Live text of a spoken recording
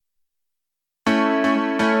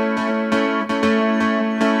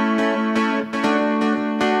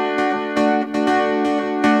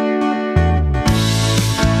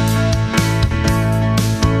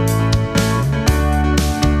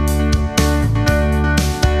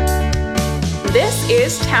This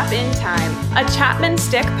is Tap In Time, a Chapman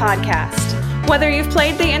Stick podcast. Whether you've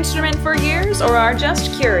played the instrument for years or are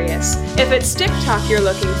just curious, if it's stick talk you're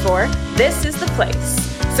looking for, this is the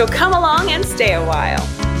place. So come along and stay a while.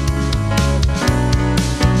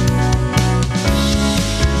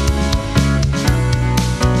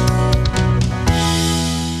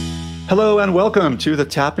 Hello and welcome to the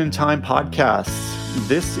Tap In Time podcast.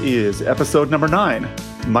 This is episode number 9.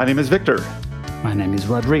 My name is Victor. My name is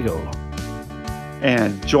Rodrigo.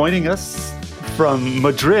 And joining us from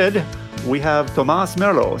Madrid, we have Tomas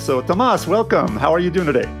Merlo. So Tomas, welcome. How are you doing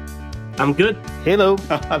today? I'm good. Hello.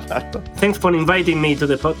 Thanks for inviting me to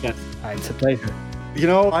the podcast. It's a pleasure. You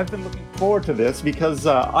know, I've been looking forward to this because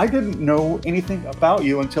I didn't know anything about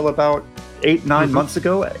you until about 8-9 months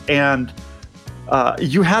ago. And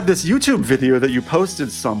you had this YouTube video that you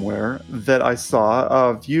posted somewhere that I saw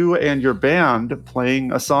of you and your band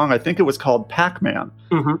playing a song. I think it was called Pac-Man.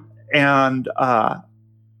 Mm-hmm. And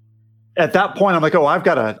at that point, I'm like, oh, I've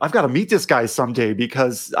got to meet this guy someday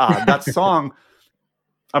because that song.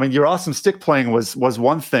 I mean, your awesome stick playing was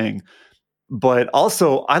one thing, but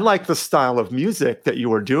also I like the style of music that you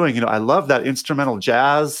were doing. You know, I love that instrumental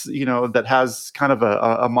jazz. You know, that has kind of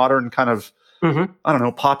a modern kind of I don't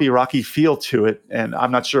know, poppy rocky feel to it. And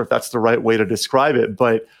I'm not sure if that's the right way to describe it,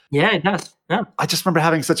 but yeah, it does. Yeah, I just remember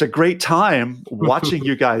having such a great time watching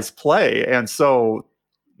you guys play, and so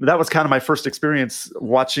that was kind of my first experience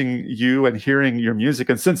watching you and hearing your music.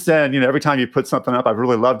 And since then, you know, every time you put something up, I've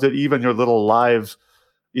really loved it. Even your little live,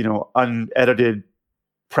 you know, unedited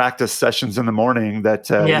practice sessions in the morning that,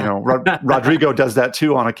 you know, Rodrigo does that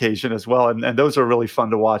too on occasion as well. And those are really fun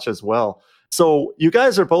to watch as well. So you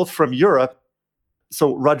guys are both from Europe.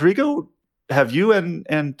 So Rodrigo, have you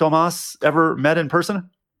and Tomas ever met in person?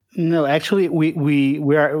 No, actually, we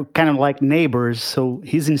are kind of like neighbors. So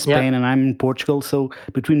he's in Spain and I'm in Portugal. So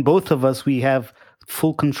between both of us, we have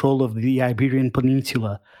full control of the Iberian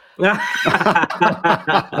Peninsula. But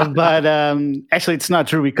actually, it's not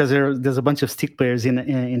true because there's a bunch of stick players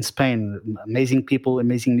in Spain. Amazing people,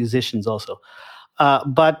 amazing musicians also.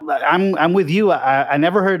 But I'm with you. I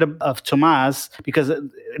never heard of Tomas because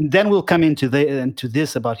then we'll come into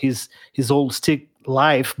this about his old stick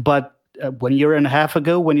life. But 1 year and a half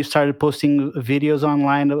ago, when you started posting videos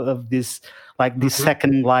online of this, like this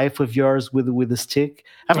second life of yours with the stick,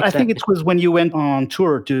 exactly. I think it was when you went on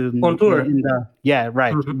tour On tour.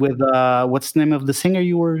 With what's the name of the singer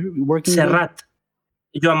you were working with? Serrat.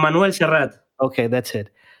 Joan Manuel Serrat. Okay, that's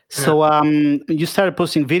it. So you started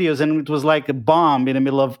posting videos, and it was like a bomb in the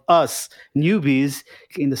middle of us newbies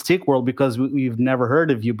in the stick world because we've never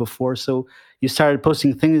heard of you before. So you started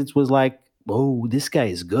posting things. It was like, oh, this guy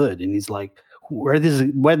is good, and he's like, where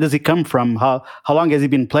does he come from? How long has he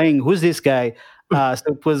been playing? Who's this guy? So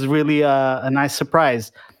it was really a nice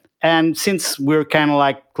surprise. And since we're kind of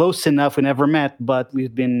like close enough, we never met, but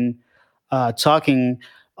we've been talking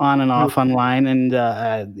on and off online, and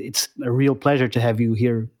it's a real pleasure to have you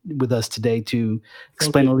here with us today to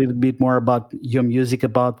explain a little bit more about your music,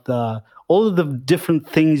 about all of the different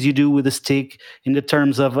things you do with the stick in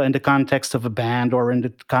the context of a band or in the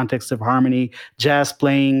context of harmony, jazz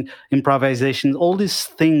playing, improvisation, all these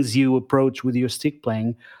things you approach with your stick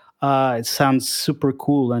playing. It sounds super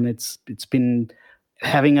cool, and it's been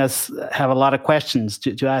having us have a lot of questions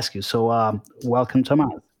to ask you. So welcome,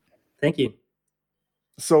 Tomas. Thank you.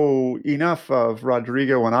 So enough of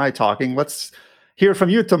Rodrigo and I talking. Let's hear from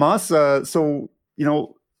you, Tomas. So, you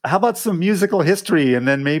know, how about some musical history and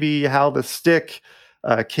then maybe how the stick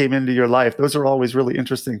came into your life? Those are always really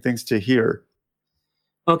interesting things to hear.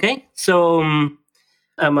 Okay. So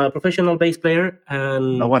I'm a professional bass player.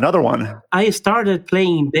 And another one. I started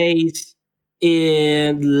playing bass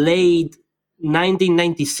in late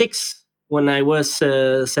 1996 when I was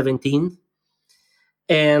 17.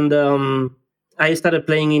 And I started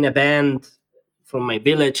playing in a band from my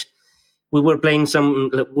village. We were playing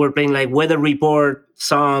like Weather Report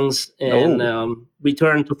songs and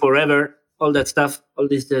Return to Forever, all that stuff, all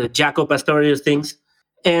these Jaco Pastorius things.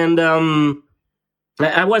 And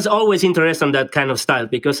I was always interested in that kind of style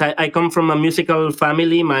because I come from a musical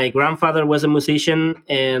family. My grandfather was a musician,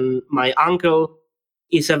 and my uncle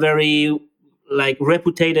is a very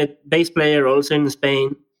reputed bass player also in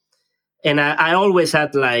Spain. And I always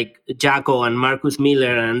had like Jaco and Marcus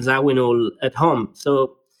Miller and Zawinul at home.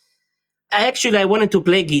 So I wanted to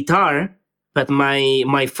play guitar, but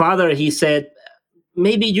my father, he said,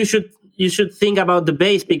 maybe you should think about the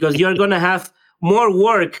bass because you're going to have more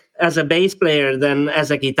work as a bass player than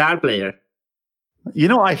as a guitar player.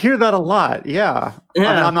 I hear that a lot. Yeah.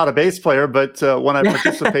 I'm not a bass player, but when I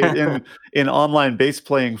participate in online bass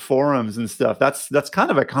playing forums and stuff, that's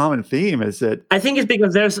kind of a common theme, is it? I think it's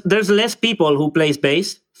because there's less people who plays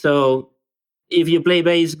bass. So if you play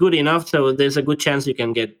bass good enough, so there's a good chance you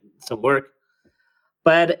can get some work.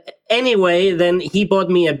 But anyway, then he bought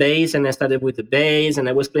me a bass, and I started with the bass, and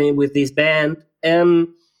I was playing with this band. And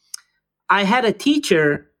I had a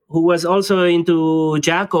teacher who was also into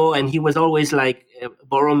Jaco, and he was always like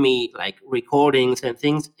borrow me like recordings and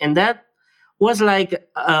things. And that was like,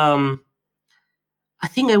 I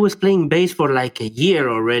think I was playing bass for like a year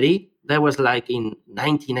already. That was like in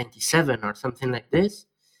 1997 or something like this.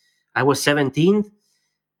 I was 17.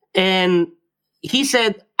 And he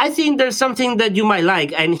said, I think there's something that you might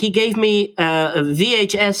like. And he gave me a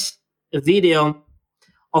VHS video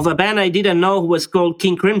of a band I didn't know who was called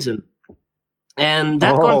King Crimson. And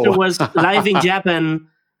that concert was live in Japan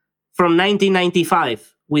from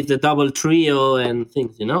 1995 with the double trio and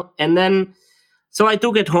things, And then, so I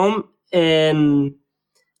took it home and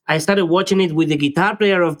I started watching it with the guitar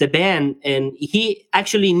player of the band. And he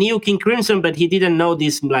actually knew King Crimson, but he didn't know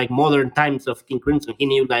these like modern times of King Crimson. He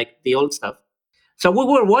knew like the old stuff. So we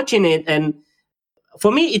were watching it, and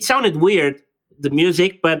for me, it sounded weird, the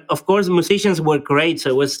music, but of course, the musicians were great,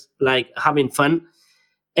 so it was like having fun.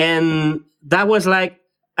 And that was like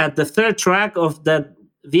at the third track of that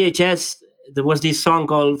VHS, there was this song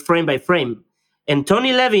called Frame by Frame. And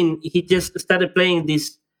Tony Levin, he just started playing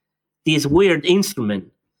this weird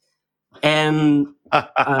instrument. And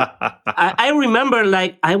I remember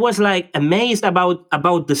like I was like amazed about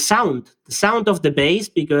the sound of the bass,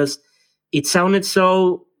 because it sounded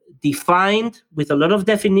so defined with a lot of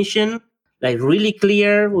definition, like really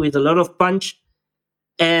clear with a lot of punch.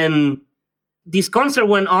 And this concert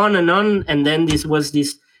went on, and then this was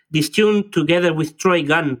this tune together with Troy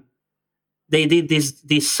Gunn. They did this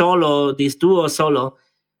duo solo,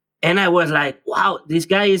 and I was like, wow, this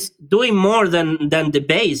guy is doing more than the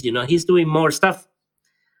bass, he's doing more stuff.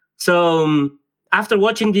 So after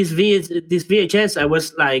watching this VHS, I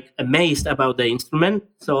was like amazed about the instrument.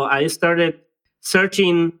 So I started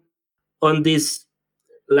searching on this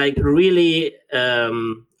like really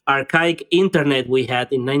archaic internet we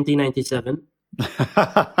had in 1997.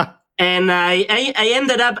 And I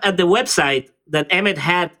ended up at the website that Emmett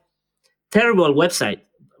had. Terrible website,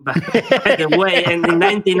 by the way. And in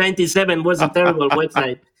 1997 was a terrible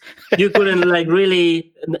website. You couldn't like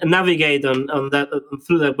really navigate on that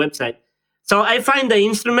through that website. So I find the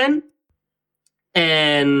instrument,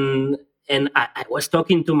 and I was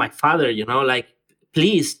talking to my father, like,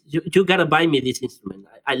 please, you gotta buy me this instrument.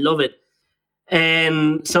 I love it.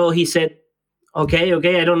 And so he said, okay,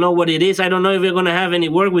 I don't know what it is. I don't know if we're gonna have any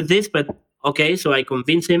work with this, but okay. So I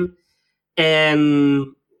convinced him, and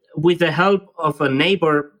with the help of a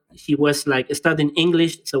neighbor, he was like studying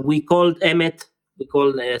English. So we called Emmett,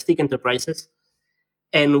 Stick Enterprises,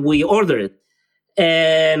 and we ordered it.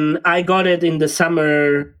 And I got it in the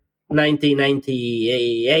summer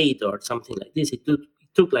 1998 or something like this. It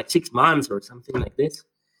took like 6 months or something like this.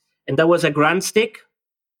 And that was a Grand stick.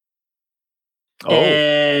 Oh,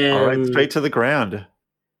 all right, straight to the Grand.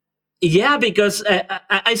 Yeah, because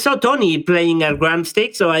I saw Tony playing a Grand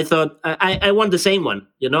stick, so I thought I want the same one.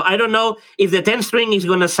 I don't know if the 10 string is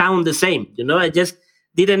going to sound the same. I just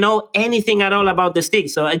didn't know anything at all about the stick.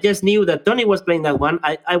 So I just knew that Tony was playing that one.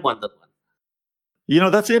 I want that one.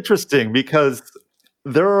 That's interesting, because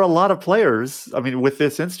there are a lot of players, with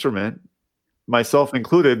this instrument, myself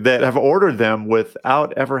included, that have ordered them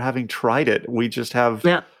without ever having tried it. We just have,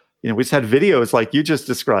 we just had videos like you just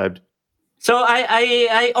described. So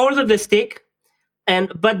I ordered the stick,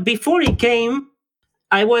 but before it came,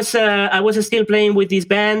 I was still playing with this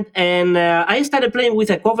band, and I started playing with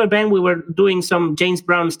a cover band. We were doing some James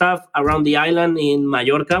Brown stuff around the island in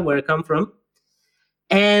Mallorca, where I come from.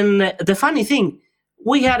 And the funny thing,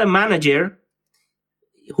 we had a manager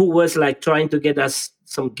who was like trying to get us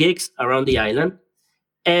some gigs around the island.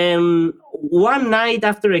 And one night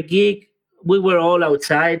after a gig, we were all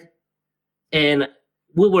outside, and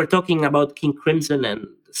we were talking about King Crimson and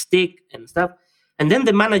the stick and stuff. And then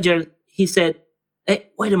the manager, he said, hey,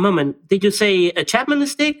 wait a moment, did you say a Chapman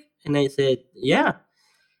stick? And I said, yeah.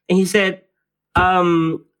 And he said,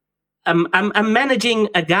 I'm managing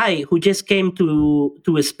a guy who just came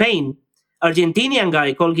to Spain, Argentinian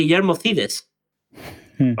guy called Guillermo Cides.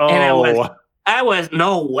 And I was,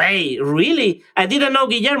 no way, really? I didn't know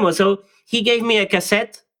Guillermo. So he gave me a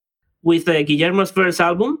cassette with Guillermo's first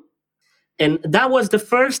album. And that was the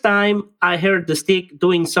first time I heard the stick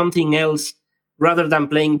doing something else rather than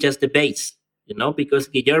playing just the bass, because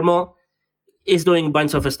Guillermo is doing a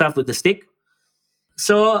bunch of stuff with the stick.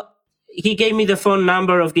 So he gave me the phone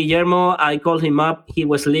number of Guillermo. I called him up. He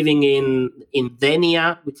was living in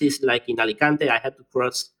Denia, which is like in Alicante. I had to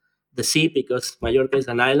cross the sea because Mallorca is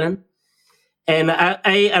an island. And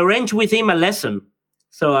I arranged with him a lesson.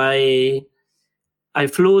 So I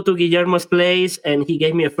flew to Guillermo's place and he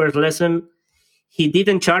gave me a first lesson. He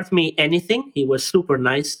didn't charge me anything. He was super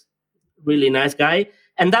nice, really nice guy.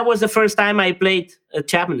 And that was the first time I played a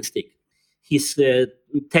Chapman stick, his 10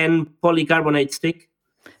 polycarbonate stick.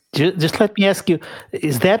 Just let me ask you,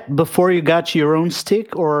 is that before you got your own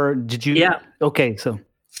stick or did you? Yeah. Okay,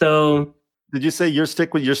 So did you say your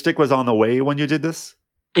stick was on the way when you did this?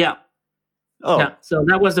 Yeah. Oh. Yeah. So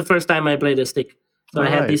that was the first time I played a stick. So I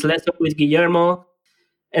had this lesson with Guillermo.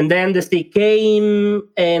 And then the stick came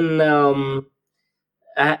and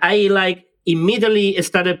I like immediately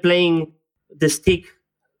started playing the stick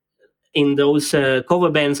in those cover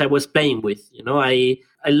bands I was playing with. You know, I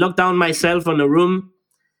locked down myself in a room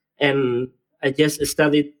and I just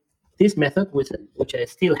studied this method, which I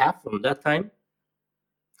still have from that time.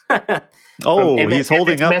 He's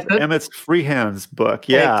holding up Emmett's Freehands book.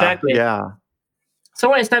 Yeah, exactly. Yeah.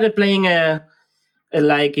 So I started playing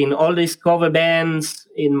like in all these cover bands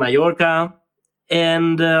in Mallorca.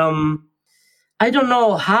 And I don't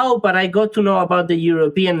know how, but I got to know about the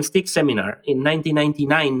European Stick Seminar in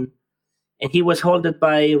 1999. And he was held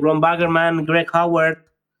by Ron Baggerman, Greg Howard.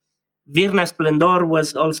 Virna Splendor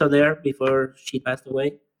was also there before she passed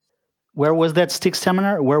away. Where was that stick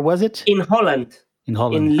seminar? Where was it? In Holland. In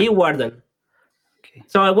Leeuwarden. Okay.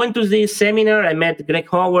 So I went to this seminar. I met Greg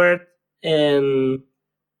Howard, and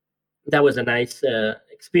that was a nice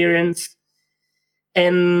experience.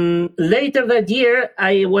 And later that year,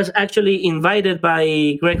 I was actually invited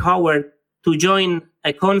by Greg Howard to join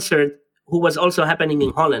a concert who was also happening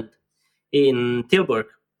in Holland, in Tilburg.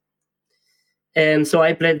 And so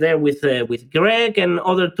I played there with Greg and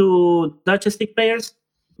other two Dutch stick players.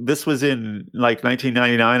 This was in like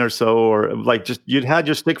 1999 or so, or like just you'd had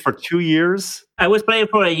your stick for 2 years? I was playing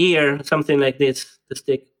for a year, something like this, the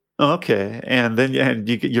stick. Okay. And then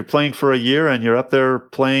you're playing for a year and you're up there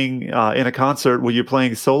playing in a concert. Were you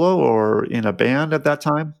playing solo or in a band at that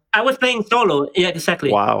time? I was playing solo. Yeah, exactly.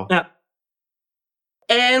 Wow. Yeah.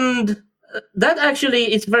 And that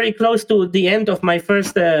actually is very close to the end of my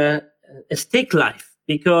first stick life,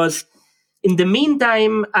 because in the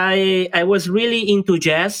meantime, I was really into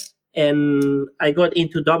jazz and I got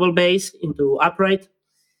into double bass, into upright.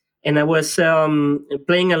 And I was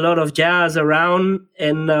playing a lot of jazz around,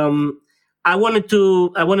 and I wanted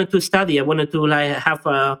to study. I wanted to have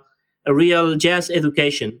a real jazz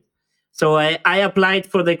education. So I applied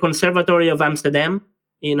for the Conservatory of Amsterdam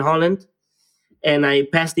in Holland, and I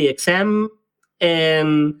passed the exam.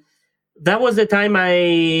 And that was the time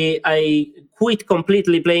I quit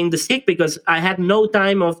completely playing the stick, because I had no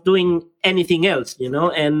time of doing anything else, you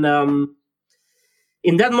know. And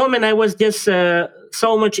in that moment, I was just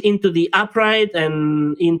so much into the upright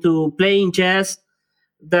and into playing jazz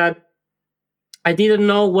that I didn't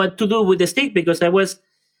know what to do with the stick, because I was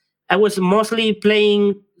mostly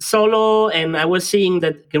playing solo, and I was seeing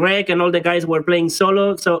that Greg and all the guys were playing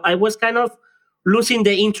solo. So I was kind of losing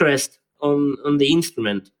the interest on the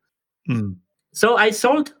instrument. Mm. So I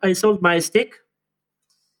sold my stick,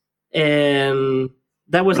 and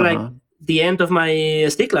that was like the end of my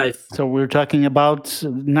stick life. So we're talking about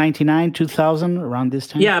 99, 2000, around this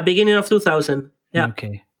time? Yeah, beginning of 2000. Yeah.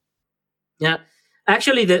 Okay. Yeah.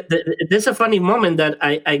 Actually, there's a funny moment that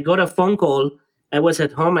I got a phone call. I was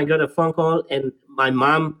at home. I got a phone call, and my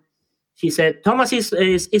mom, she said, "Thomas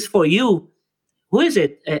is for you." Who is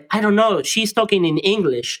it? I don't know. She's talking in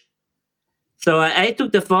English. So I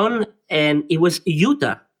took the phone, and it was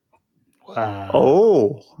Yuta. Wow.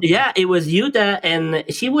 Oh. Yeah, it was Yuta, and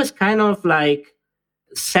she was kind of like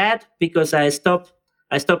sad because I stopped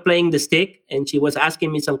playing the stick, and she was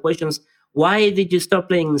asking me some questions. Why did you stop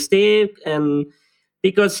playing the stick? And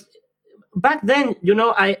because back then, you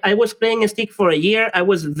know, I was playing a stick for a year. I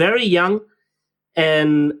was very young,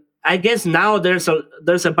 and I guess now there's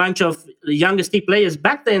a bunch of young stick players.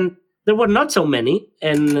 Back then, there were not so many,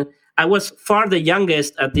 and I was far the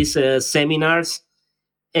youngest at these seminars.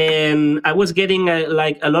 And I was getting a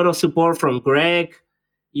lot of support from Greg,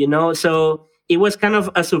 you know. So it was kind of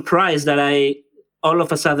a surprise that I all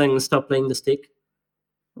of a sudden stopped playing the stick.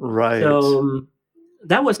 Right. So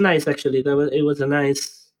that was nice, actually. It was a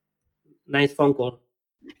nice phone call.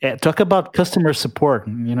 Yeah, talk about customer support,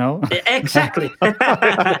 you know. Exactly.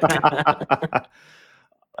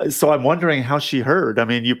 So I'm wondering how she heard. I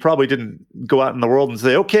mean, you probably didn't go out in the world and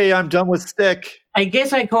say, "Okay, I'm done with stick." I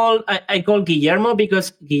guess I called Guillermo,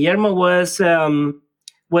 because Guillermo was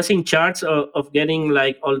was in charge of getting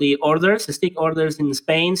like all the orders, stick orders in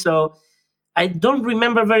Spain. So I don't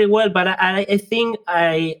remember very well, but I think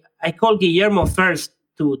I called Guillermo first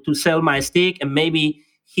to sell my stick, and maybe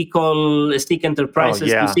he called Stick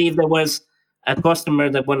Enterprises to see if there was a customer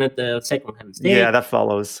that wanted the second-hand stick. Yeah, that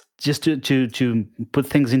follows. Just to put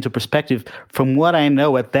things into perspective, from what I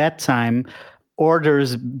know at that time,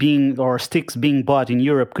 sticks being bought in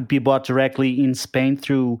Europe could be bought directly in Spain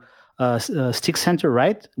through Stick Center,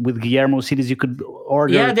 right? With Guillermo CDs, you could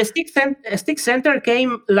order. Yeah, the Stick Center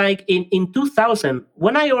came like in 2000.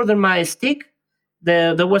 When I ordered my stick,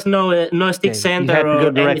 there was no Stick Center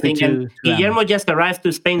or anything. And Guillermo just arrived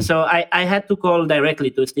to Spain, so I had to call directly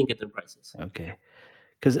to Stick Enterprises. Okay,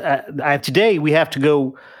 because today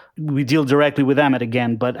we deal directly with Amet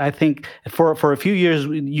again, but I think for a few years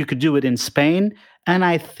you could do it in Spain, and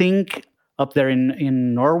I think up there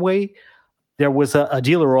in Norway there was a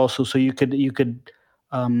dealer also, so you could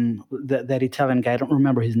that Italian guy, I don't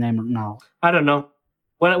remember his name now. I don't know.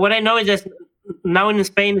 What I know is that now in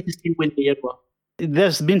Spain it's still with Guillermo.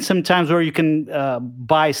 There's been some times where you can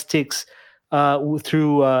buy sticks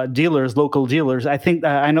through dealers, local dealers. I think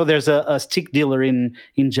I know there's a stick dealer in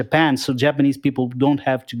Japan, so Japanese people don't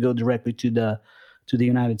have to go directly to the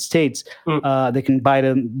United States. They can buy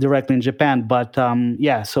them directly in Japan. But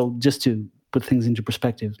so just to put things into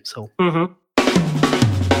perspective. So. Mm-hmm.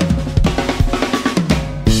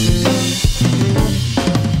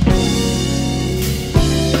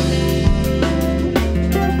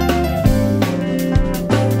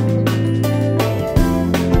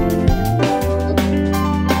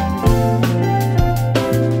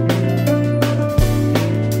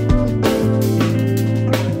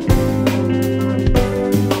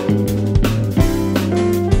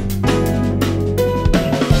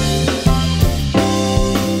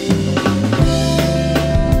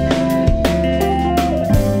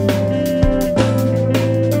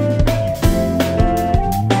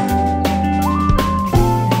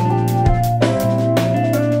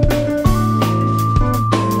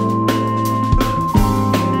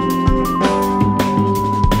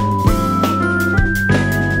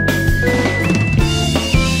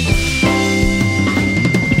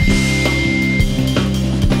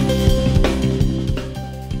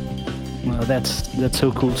 That's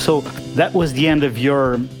so cool. So that was the end of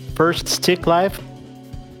your first stick life.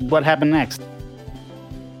 What happened next?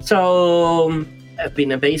 So I've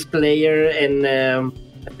been a bass player, and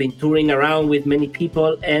I've been touring around with many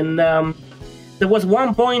people. And there was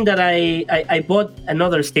one point that I bought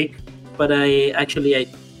another stick, but I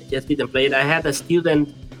just didn't play it. I had a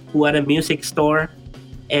student who had a music store,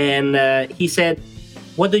 and he said,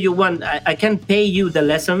 "What do you want? I can pay you the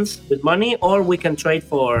lessons with money, or we can trade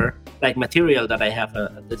for like material that I have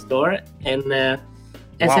at the store." And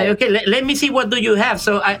said, "Okay, let me see, what do you have?"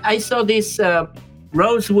 So I saw this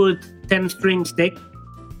rosewood 10-string stick,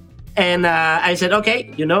 and I said,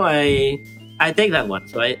 "Okay, I take that one."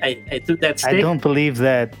 So I took that stick. I don't believe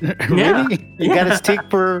that. Yeah. Really? You got a stick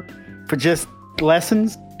for just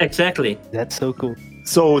lessons? Exactly. That's so cool.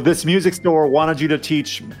 So this music store wanted you to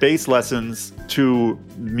teach bass lessons to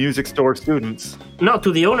music store students? No,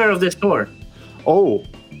 to the owner of the store. Oh.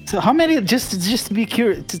 So how many? Just to be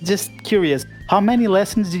curious, how many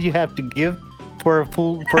lessons did you have to give for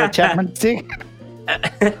a Chapman stick?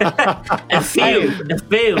 A few.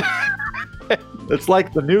 It's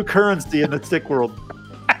like the new currency in the stick world.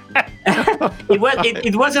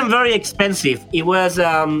 It wasn't very expensive. It was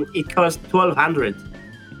it cost 1,200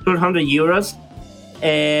 euros,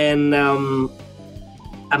 and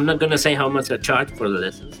I'm not gonna say how much I charged for the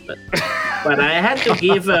lessons, but I had to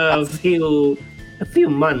give a few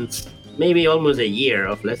months, maybe almost a year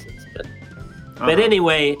of lessons. But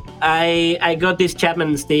anyway, I got this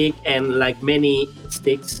Chapman stick, and like many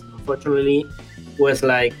sticks, unfortunately, was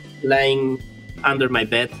like lying under my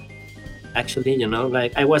bed. Actually,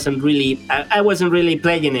 like I wasn't really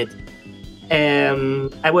playing it,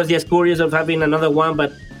 and I was just curious of having another one,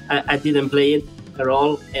 but I didn't play it at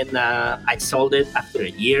all, and I sold it after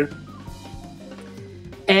a year.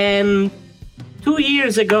 And 2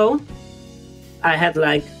 years ago, I had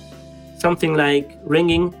like something like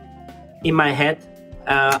ringing in my head.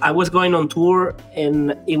 I was going on tour,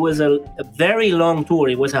 and it was a very long tour.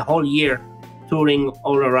 It was a whole year touring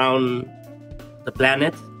all around the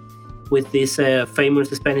planet with this famous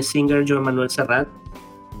Spanish singer, Joan Manuel Serrat.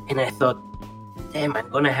 And I thought, damn, I'm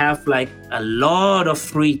gonna have like a lot of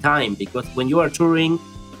free time, because when you are touring,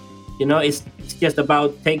 it's just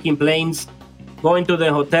about taking planes, going to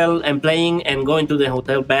the hotel and playing, and going to the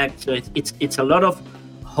hotel back. So it's a lot of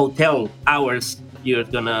hotel hours you're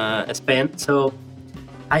gonna spend. So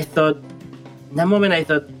I thought, In that moment, I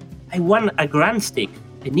thought, I want a grand stick.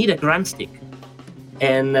 I need a grand stick.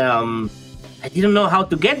 And I didn't know how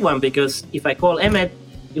to get one, because if I call Emmet,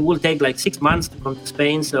 it will take like 6 months to come to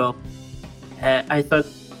Spain. So I thought,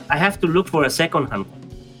 I have to look for a second-hand.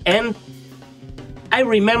 And I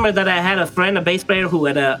remember that I had a friend, a bass player, who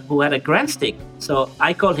had a grand stick. So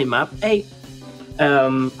I called him up. Hey,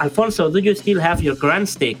 Alfonso, do you still have your grand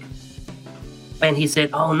stick? And he said,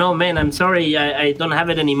 oh no, man, I'm sorry, I don't have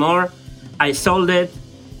it anymore. I sold it.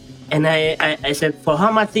 And I said, for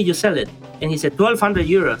how much did you sell it? And he said, 1,200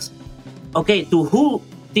 euros. Okay, to who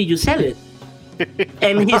did you sell it?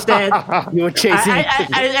 And he said, You were chasing.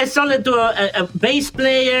 I sold it to a bass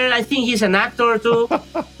player. I think he's an actor too.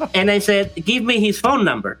 And I said, give me his phone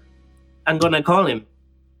number. I'm going to call him.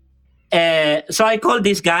 So I called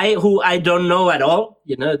this guy who I don't know at all,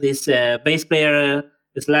 this bass player,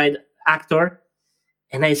 slide actor.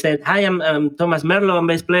 And I said, hi, I'm Thomas Merlo, I'm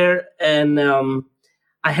bass player. And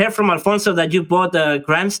I heard from Alfonso that you bought a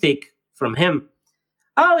grand stick from him.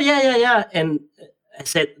 Oh, yeah. And I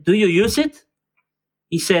said, do you use it?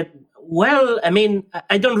 He said, well, I mean,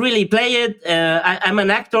 I don't really play it. I'm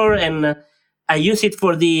an actor, and I use it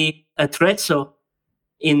for the attrezzo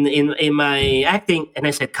in my acting. And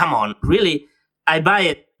I said, come on, really? I buy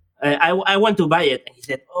it. I want to buy it. And he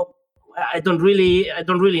said, oh, I don't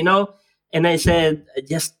really know. And I said, I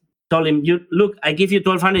just told him, look, I give you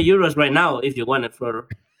 1,200 euros right now if you want it for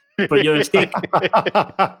your stick.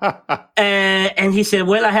 And he said,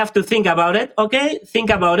 well, I have to think about it. Okay, think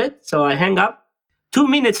about it. So I hang up. 2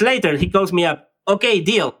 minutes later, he calls me up. Okay,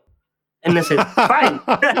 deal. And I said, fine.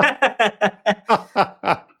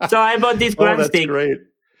 So I bought this grand stick. That's great.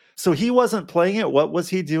 So he wasn't playing it. What was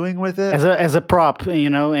he doing with it? As a prop,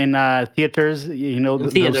 in theaters,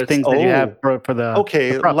 those things that you have for the.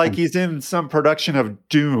 Okay, the like he's in some production of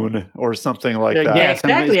Dune or something like that. Yeah,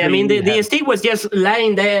 exactly. I mean, the stick was just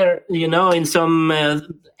lying there, in some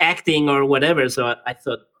acting or whatever. So I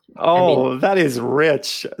thought, that is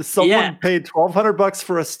rich. Someone paid $1,200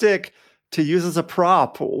 for a stick to use as a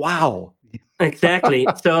prop. Wow. Exactly.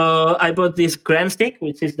 So I bought this grand stick,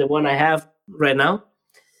 which is the one I have right now.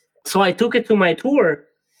 So I took it to my tour,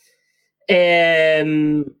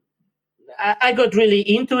 and I got really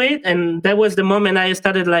into it. And that was the moment I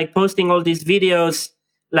started like posting all these videos,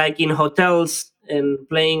 like in hotels and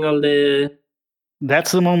playing all the.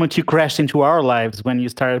 That's the moment you crashed into our lives, when you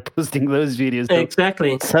started posting those videos. So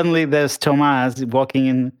exactly. Suddenly there's Thomas walking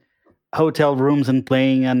in hotel rooms and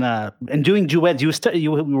playing and doing duets.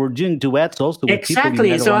 You were doing duets also with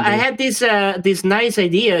exactly. So I had this nice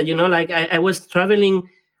idea, like I was traveling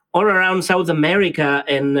all around South America,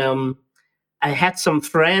 and I had some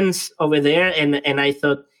friends over there, and I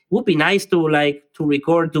thought it would be nice to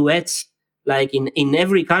record duets like in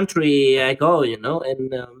every country I go, and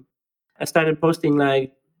I started posting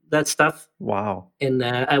like that stuff. Wow. And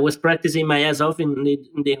I was practicing my ass off in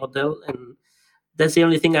the hotel, and that's the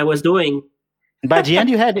only thing I was doing. By the end,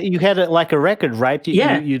 you had like a record, right?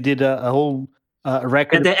 You did a whole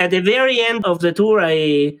record. At the very end of the tour,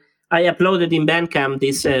 I uploaded in Bandcamp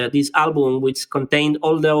this album, which contained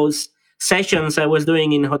all those sessions I was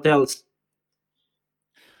doing in hotels.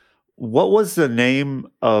 What was the name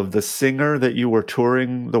of the singer that you were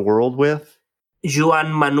touring the world with?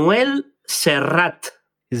 Joan Manuel Serrat.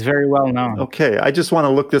 He's very well known. Okay, I just want to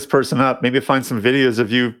look this person up. Maybe find some videos of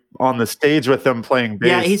you on the stage with them playing bass.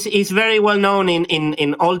 Yeah, he's very well known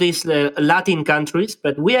in all these Latin countries.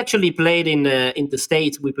 But we actually played in the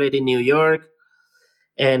States. We played in New York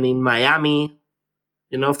and in Miami,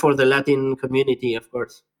 for the Latin community, of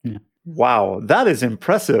course. Yeah. Wow, that is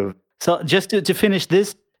impressive. So just to finish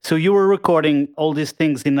this, so you were recording all these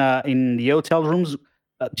things in the hotel rooms.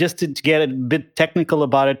 Just to get a bit technical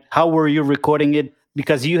about it, how were you recording it?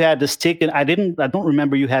 Because you had the stick, and I don't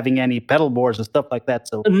remember you having any pedal boards and stuff like that.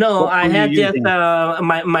 So no, I had just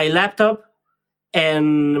my laptop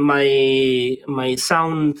and my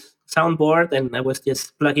soundboard, and I was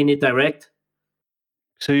just plugging it direct.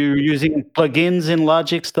 So you're using plugins in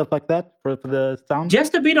Logic, stuff like that for the sound?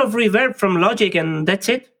 Just a bit of reverb from Logic, and that's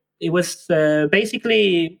it. It was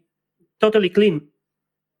basically totally clean.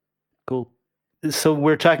 Cool. So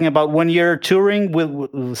we're talking about 1 year touring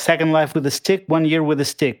with Second Life with a stick, 1 year with a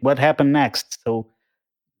stick. What happened next? So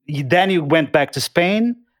then you went back to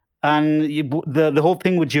Spain, and the whole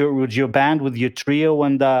thing with your band, with your trio,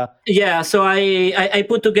 and yeah. So I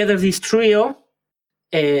put together this trio,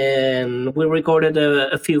 and we recorded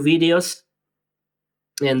a few videos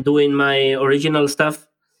and doing my original stuff.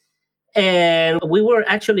 And we were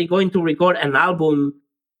actually going to record an album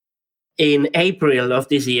in April of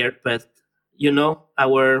this year, but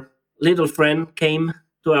our little friend came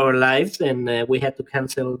to our lives, and we had to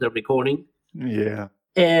cancel the recording. Yeah.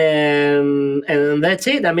 And that's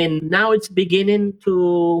it. I mean, now it's beginning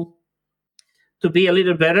to be a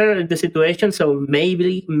little better in the situation. So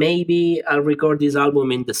maybe I'll record this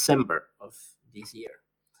album in December of this year,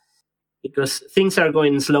 because things are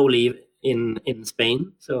going slowly in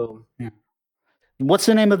Spain. So what's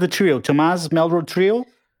the name of the trio? Tomás Merlo Trio?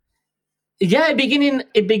 Yeah, it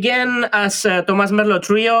began as Tomás Merlo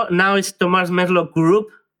Trio. Now it's Tomás Merlo Group,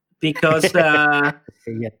 because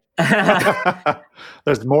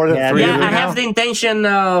there's more than three. Yeah, I have the intention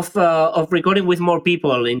of recording with more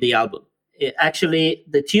people in the album. Actually,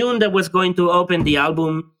 the tune that was going to open the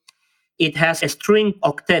album, it has a string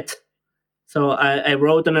octet. So I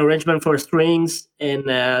wrote an arrangement for strings, and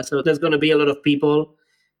so there's going to be a lot of people,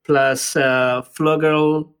 plus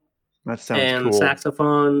flugel and cool.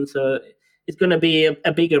 saxophone. So it's going to be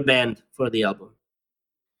a bigger band for the album.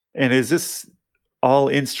 And is this all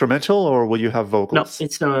instrumental, or will you have vocals? No,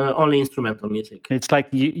 it's only instrumental music. It's like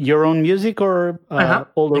your own music, or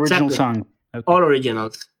all original song? Okay. All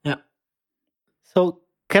originals, yeah. So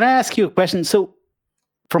can I ask you a question? So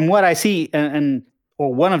from what I see,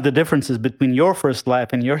 or one of the differences between your first life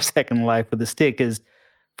and your second life with the stick is,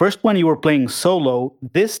 first one you were playing solo.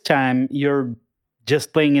 This time you're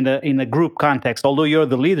just playing in a group context, although you're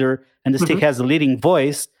the leader and the stick has the leading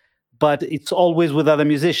voice, but it's always with other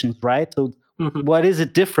musicians, right? So what is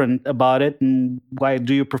it different about it, and why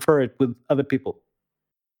do you prefer it with other people?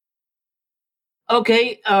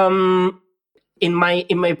 Okay, in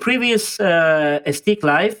my previous stick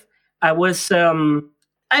life, I was an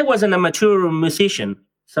amateur musician,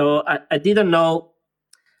 so I didn't know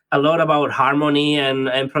a lot about harmony and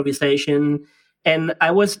improvisation, and I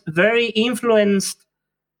was very influenced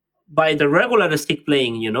by the regular stick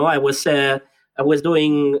playing. You know, I was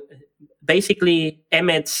doing basically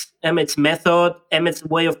Emmett's method, Emmett's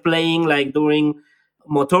way of playing, like doing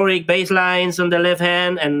motoric bass lines on the left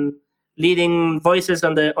hand and leading voices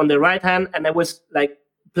on the right hand, and I was like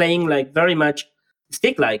playing like very much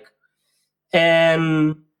stick like.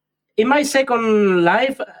 And in my second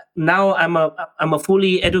life, now I'm a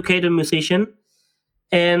fully educated musician,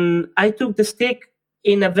 and I took the stick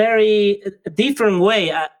in a very different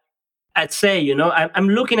way. I'd say, you know, I'm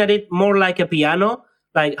looking at it more like a piano,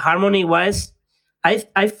 like harmony wise.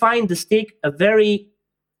 I find the stick a very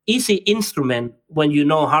easy instrument when you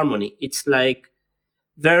know harmony. It's like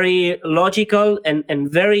very logical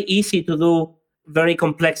and very easy to do very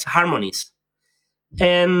complex harmonies.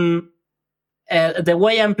 And the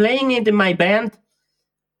way I'm playing it in my band,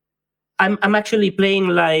 I'm actually playing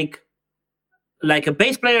like a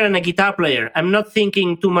bass player and a guitar player. I'm not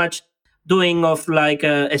thinking too much doing of like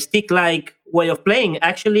a stick-like way of playing.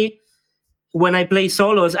 Actually, when I play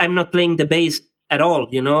solos, I'm not playing the bass at all.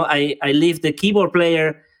 You know, I leave the keyboard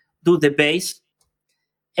player do the bass.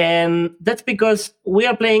 And that's because we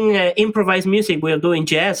are playing improvised music. We are doing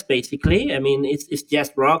jazz, basically. I mean, it's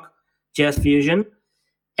jazz rock, jazz fusion.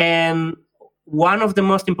 And one of the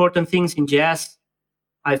most important things in jazz,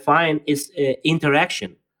 I find, is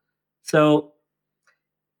interaction. So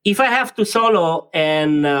if I have to solo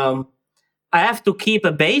and I have to keep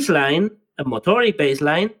a bass line, a motoric bass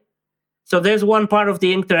line, so there's one part of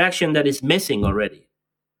the interaction that is missing already.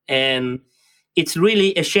 And it's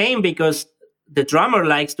really a shame, because the drummer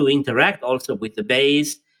likes to interact also with the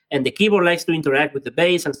bass, and the keyboard likes to interact with the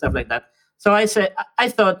bass and stuff like that. So I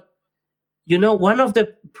thought, you know, one of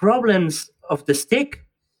the problems of the stick,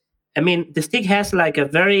 I mean, the stick has like a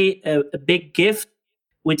very a big gift,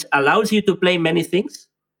 which allows you to play many things,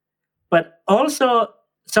 but also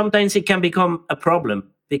sometimes it can become a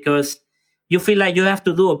problem, because you feel like you have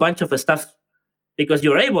to do a bunch of stuff because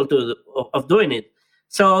you're able to of doing it.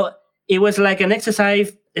 So it was like an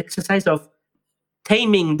exercise of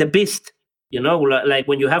taming the beast. You know, like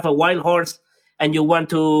when you have a wild horse and you want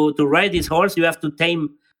to ride this horse, you have to tame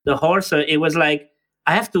the horse. So it was like,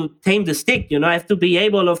 I have to tame the stick. You know, I have to be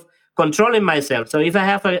able of controlling myself. So if I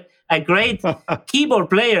have a great keyboard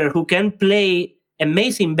player who can play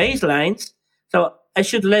amazing bass lines, so I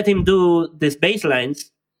should let him do these bass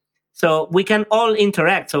lines, so we can all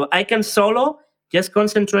interact. So I can solo, just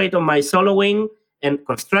concentrate on my soloing and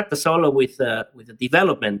construct a solo with the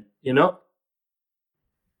development, you know?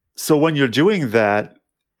 So when you're doing that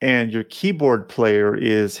and your keyboard player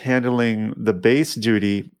is handling the bass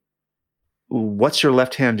duty, what's your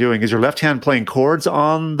left hand doing? Is your left hand playing chords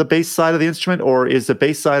on the bass side of the instrument, or is the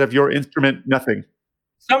bass side of your instrument nothing?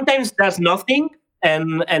 Sometimes that's nothing.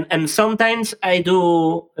 And sometimes I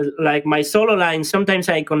do, like my solo lines, sometimes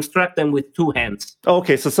I construct them with two hands.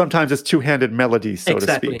 Okay, so sometimes it's two-handed melodies, so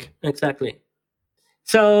to speak. Exactly.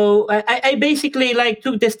 So I basically like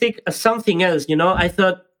took the stick as something else. I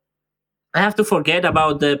thought I have to forget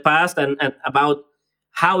about the past and about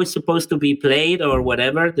how it's supposed to be played or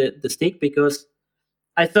whatever, the stick, because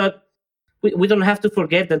I thought we don't have to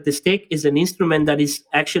forget that the stick is an instrument that is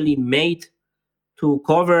actually made to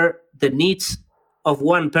cover the needs of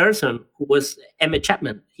one person, who was Emmett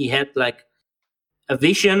Chapman. He had like a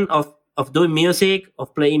vision of doing music,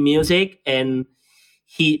 of playing music, and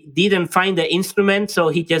he didn't find the instrument, so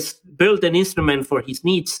he just built an instrument for his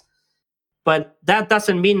needs. But that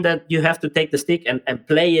doesn't mean that you have to take the stick and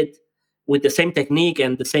play it with the same technique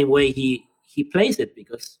and the same way he plays it,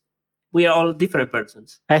 because we are all different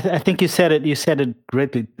persons. I think you said it. You said it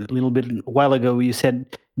greatly a little bit a while ago. You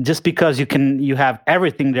said just because you have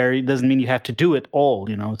everything there, it doesn't mean you have to do it all.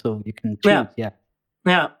 So you can choose.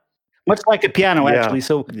 Yeah. Much like a piano, Yeah. actually.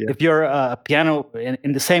 So if you're a piano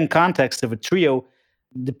in the same context of a trio,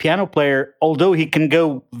 the piano player, although he can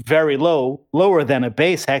go very lower than a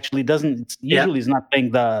bass, actually usually is not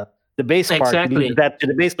playing the bass part. Exactly. He leaves that to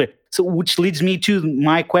the bass player. So which leads me to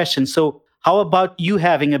my question. So how about you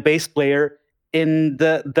having a bass player in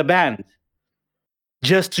the band?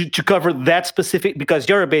 Just to cover that specific, because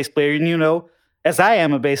you're a bass player, and as I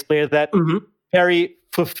am a bass player, that very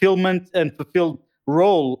fulfilled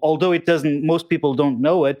role, although most people don't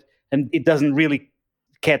know it, and it doesn't really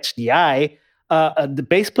catch the eye. The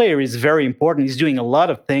bass player is very important. He's doing a lot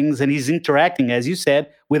of things, and he's interacting, as you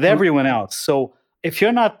said, with everyone else. So if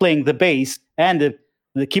you're not playing the bass and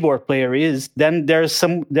the keyboard player is, then there's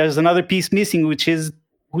another piece missing, which is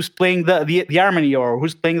who's playing the harmony or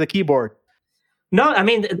who's playing the keyboard. No, I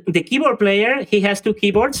mean, the keyboard player, he has two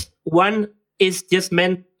keyboards. One is just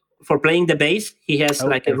meant for playing the bass. He has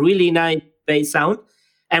like a really nice bass sound.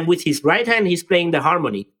 And with his right hand, he's playing the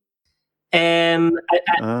harmony. And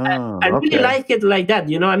I really like it like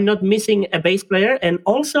that. I'm not missing a bass player. And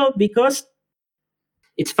also because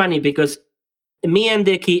it's funny, because me and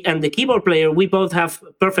the keyboard player, we both have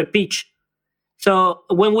perfect pitch. So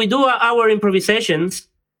when we do our improvisations,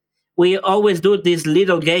 we always do these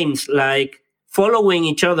little games like following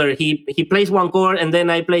each other. He plays one chord and then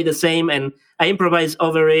I play the same and I improvise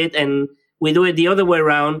over it, and we do it the other way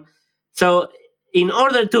around. So in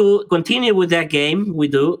order to continue with that game we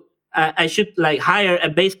do, I should like hire a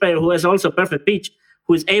bass player who has also perfect pitch,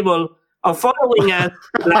 who is able of following us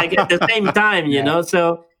like at the same time, you know.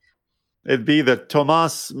 So it'd be the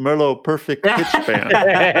Tomas Merlo Perfect Pitch Band.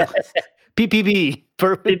 PPB,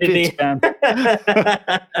 Perfect Pitch Band.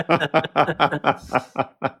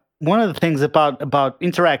 One of the things about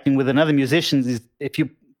interacting with another musician is if you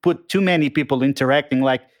put too many people interacting,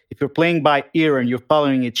 like if you're playing by ear and you're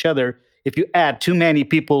following each other, if you add too many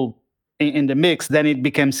people in the mix, then it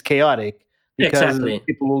becomes chaotic because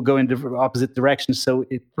people will go in different opposite directions. So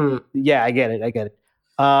yeah, I get it.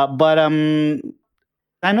 But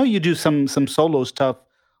I know you do some solo stuff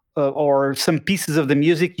or some pieces of the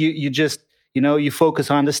music. You just you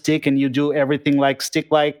focus on the stick and you do everything like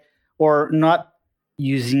stick-like, or not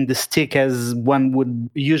using the stick as one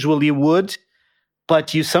would,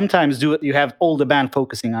 but you sometimes do it. You have all the band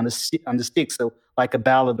focusing on the stick, so like a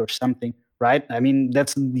ballad or something. Right? I mean,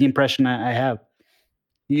 that's the impression I have.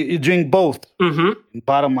 You're doing both. Mm-hmm.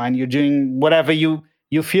 Bottom line, you're doing whatever you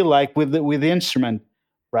feel like with the instrument,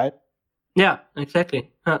 right? Yeah, exactly.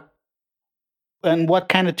 Huh. And what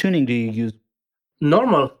kind of tuning do you use?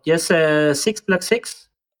 Normal, just 6+6.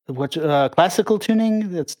 What classical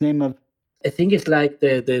tuning? That's the name of. I think it's like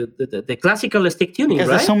the classical stick tuning, because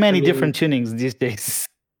right? There's so many different tunings these days.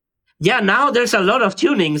 Yeah, now there's a lot of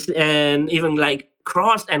tunings, and even like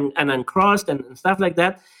crossed and uncrossed and stuff like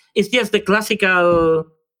that. It's just the classical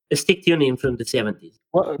stick tuning from the 70s.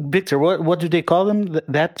 Victor, what do they call them?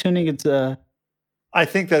 That tuning? It's I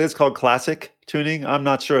think that is called classic tuning. I'm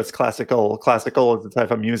not sure it's classical. Classical is the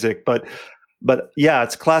type of music, but yeah,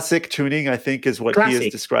 it's classic tuning, I think, is what he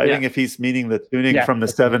is describing. Yeah. If he's meaning the tuning from the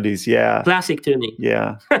 70s, yeah. Classic tuning.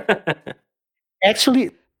 Yeah.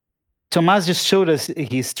 Actually, Tomas just showed us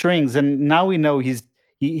his strings, and now we know he's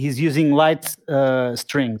using light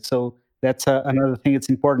strings. So that's another thing that's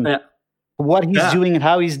important. Yeah. What he's doing and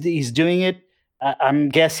how he's doing it, I'm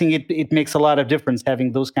guessing it makes a lot of difference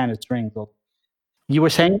having those kind of strings. You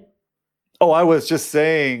were saying? Oh, I was just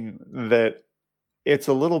saying that it's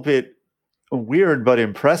a little bit weird but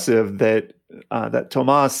impressive that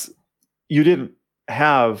Tomas, you didn't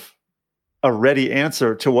have a ready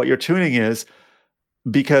answer to what your tuning is,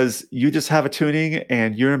 because you just have a tuning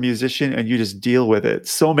and you're a musician and you just deal with it.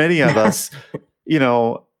 So many of us,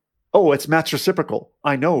 Oh, it's match reciprocal.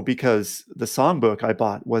 I know because the songbook I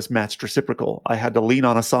bought was matched reciprocal. I had to lean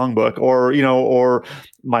on a songbook, or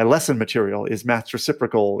my lesson material is matched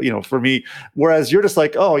reciprocal, for me. Whereas you're just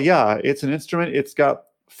like, oh yeah, it's an instrument. It's got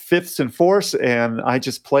fifths and fourths, and I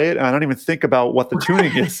just play it, and I don't even think about what the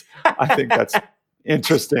tuning is. I think that's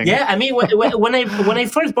interesting. Yeah, I mean, when I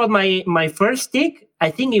first bought my first stick, I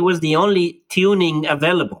think it was the only tuning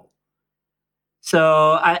available.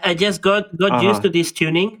 So I just got used to this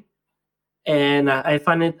tuning. And I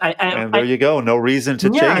find it. And there you go. No reason to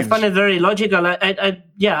change. Yeah, I find it very logical. I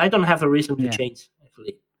don't have a reason to change.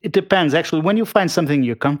 Actually, it depends. Actually, when you find something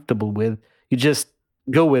you're comfortable with, you just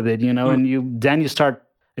go with it. And you start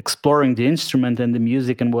exploring the instrument and the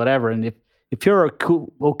music and whatever. And if you're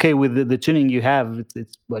okay with the tuning you have,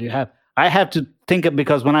 it's what you have. I had to think of,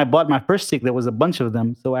 because when I bought my first stick, there was a bunch of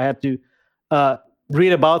them, so I had to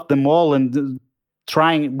read about them all and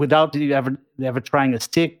trying without ever trying a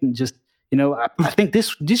stick and just. I think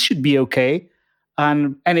this should be okay,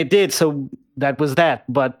 and it did. So that was that.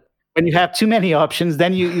 But when you have too many options,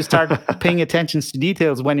 then you start paying attention to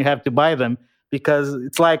details when you have to buy them, because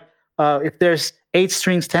it's like if there's 8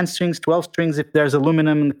 strings, 10 strings, 12 strings, if there's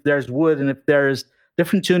aluminum, if there's wood, and if there's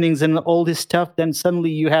different tunings and all this stuff, then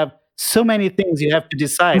suddenly you have so many things you have to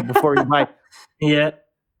decide before you buy. Yeah.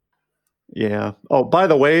 Yeah. Oh, by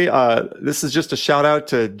the way, this is just a shout out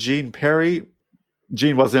to Gene Perry.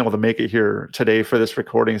 Gene wasn't able to make it here today for this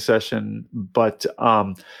recording session, but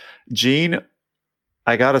Gene,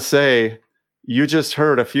 I gotta say, you just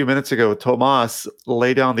heard a few minutes ago Tomas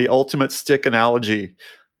lay down the ultimate stick analogy.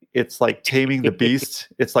 It's like taming the beast.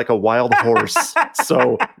 It's like a wild horse.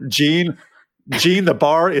 So Gene, the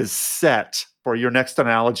bar is set for your next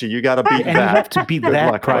analogy. You got to beat and that. You have to beat Good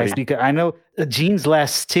that luck, price, buddy. because I know Gene's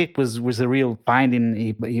last stick was a real find, and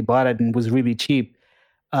he bought it and was really cheap.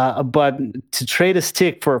 But to trade a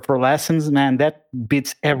stick for lessons, man, that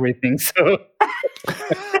beats everything. So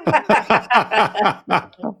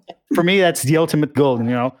for me, that's the ultimate goal.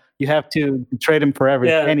 You have to trade them for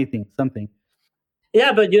anything, something.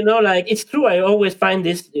 Yeah, but it's true. I always find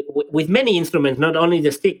this with many instruments, not only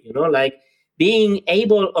the stick. Like being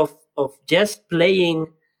able of just playing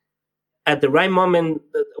at the right moment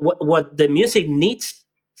what the music needs.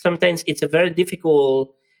 Sometimes it's a very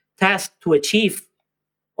difficult task to achieve.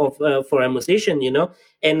 For a musician,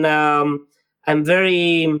 and I'm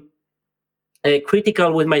very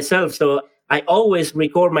critical with myself, so I always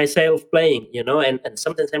record myself playing, and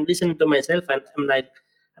sometimes I'm listening to myself and I'm like,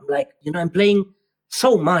 I'm playing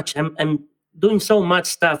so much, I'm doing so much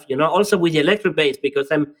stuff, also with the electric bass,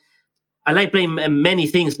 because I like playing many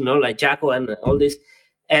things, like Jaco and all this,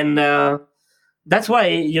 and that's why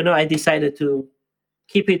I decided to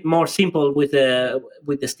keep it more simple with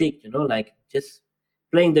the stick, like just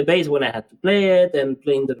playing the bass when I have to play it, and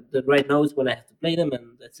playing the right notes when I have to play them,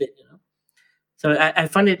 and that's it, So I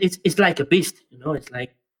find it's like a beast, It's like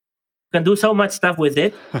you can do so much stuff with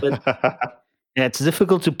it. But yeah, it's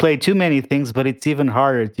difficult to play too many things, but it's even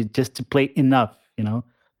harder to play enough,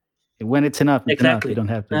 When it's enough, it's enough. You don't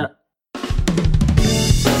have to. Yeah.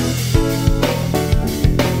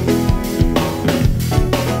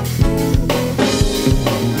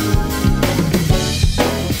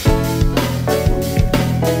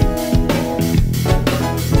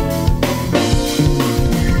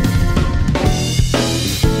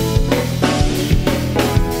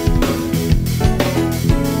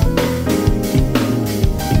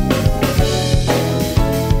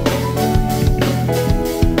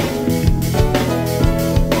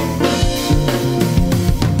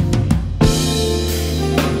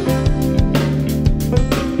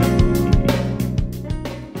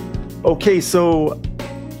 Okay, so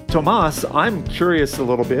Tomas, I'm curious a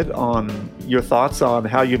little bit on your thoughts on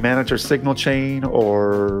how you manage your signal chain,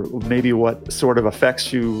 or maybe what sort of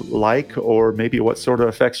effects you like, or maybe what sort of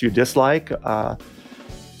effects you dislike.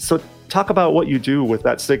 So talk about what you do with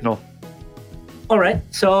that signal. All right,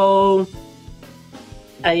 so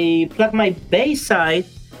I plug my bass side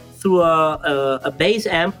through a bass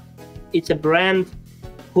amp. It's a brand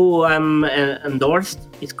who I'm endorsed.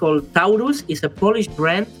 It's called Taurus. It's a Polish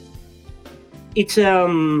brand. It's I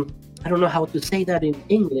don't know how to say that in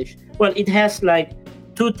English. Well, it has like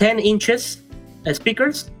 2 10-inch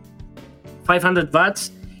speakers, 500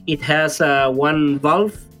 watts. It has 1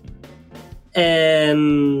 valve,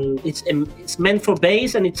 and it's meant for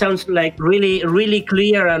bass, and it sounds like really, really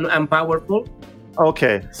clear and powerful.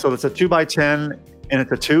 Okay, so it's a 2x10 and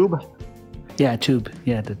it's a tube? Yeah, tube.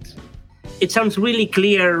 Yeah, that's. It sounds really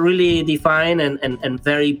clear, really defined, and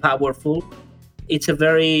very powerful. It's a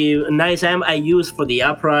very nice amp I use for the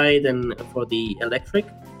upright and for the electric.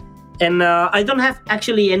 And I don't have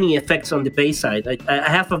actually any effects on the bass side. I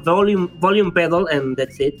have a volume pedal, and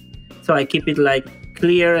that's it. So I keep it like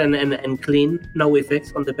clear and clean, no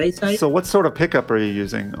effects on the bass side. So what sort of pickup are you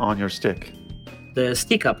using on your stick? The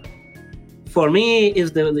stick up, for me,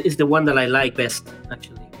 is the one that I like best,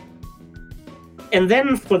 actually. And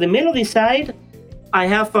then for the melody side, I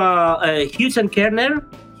have a Hughes and Kettner,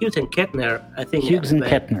 I think. Hughes and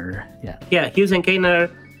Kettner, yeah. Yeah, Hughes and Kettner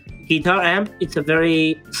guitar amp. It's a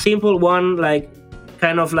very simple one, like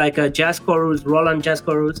kind of like a jazz chorus, Roland jazz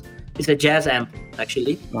chorus. It's a jazz amp,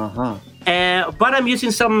 actually. Uh-huh. But I'm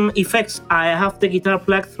using some effects. I have the guitar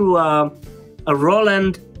plugged through a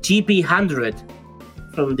Roland GP100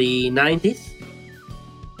 from the 90s.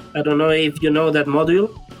 I don't know if you know that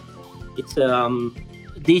module. It's a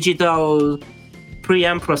digital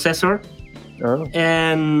preamp processor. Oh.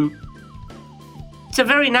 And it's a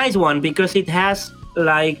very nice one because it has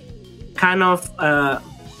like kind of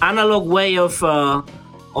analog way of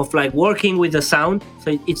like working with the sound.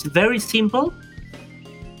 So it's very simple,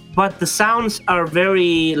 but the sounds are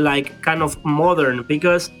very like kind of modern,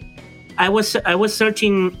 because I was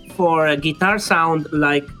searching for a guitar sound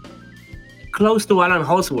like close to Alan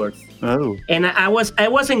Holdsworth. Oh. And I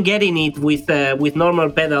wasn't getting it with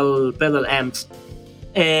normal pedal amps.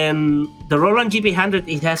 And the Roland GP100,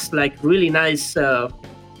 it has like really nice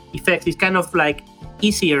effects. It's kind of like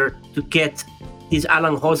easier to get this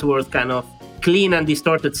Alan Holdsworth kind of clean and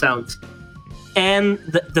distorted sounds. And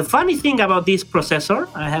the funny thing about this processor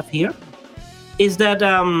I have here is that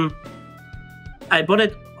I bought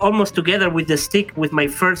it almost together with the stick, with my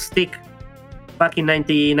first stick back in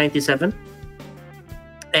 1997.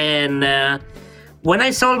 And when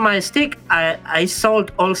I sold my stick, I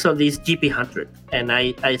sold also this GP100, and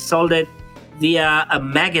I sold it via a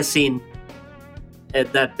magazine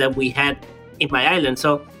that we had in my island.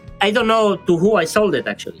 So I don't know to who I sold it,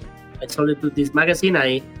 actually. I sold it to this magazine.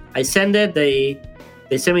 I sent it, they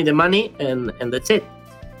sent me the money, and that's it.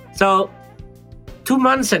 So 2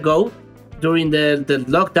 months ago, during the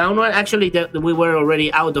lockdown, well, actually we were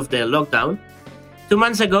already out of the lockdown. 2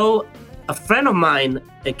 months ago, a friend of mine,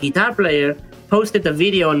 a guitar player, posted a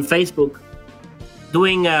video on Facebook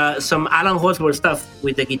doing some Alan Holdsworth stuff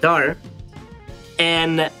with the guitar.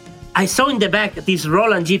 And I saw in the back this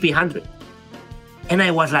Roland GP100. And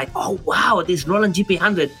I was like, oh, wow, this Roland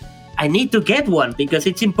GP100. I need to get one because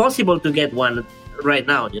it's impossible to get one right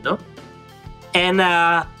now, you know? And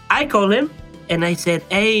I called him and I said,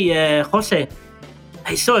 hey, Jose,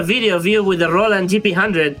 I saw a video of you with the Roland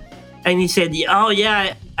GP100. And he said, oh,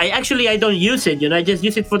 yeah, I don't use it, you know, I just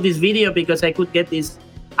use it for this video because I could get this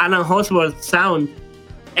Alan Holdsworth sound.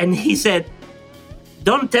 And he said,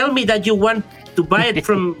 don't tell me that you want to buy it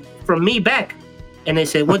from me back. And I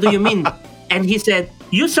said, what do you mean? And he said,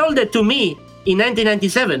 you sold it to me in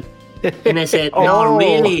 1997. And I said, no,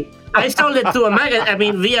 really? I sold it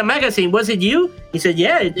to via magazine. Was it you? He said,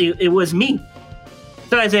 yeah, it was me.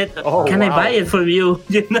 So I said, can I buy it from you?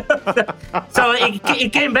 You know? So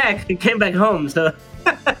it came back. It came back home. So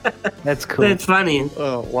that's cool. That's funny.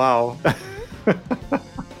 Oh, wow.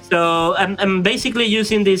 So I'm basically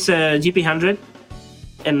using this GP100,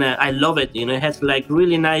 and I love it. You know, it has like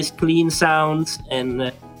really nice, clean sounds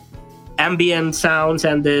and ambient sounds,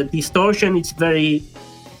 and the distortion. It's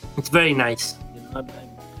very nice. You know,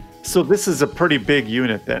 so this is a pretty big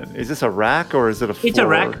unit, then. Is this a rack or is it a floor? It's a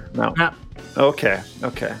rack. No. Yeah. Okay.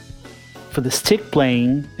 For the stick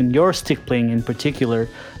playing, and your stick playing in particular,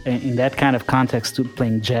 in that kind of context, to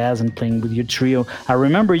playing jazz and playing with your trio, I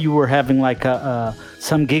remember you were having like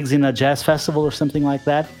some gigs in a jazz festival or something like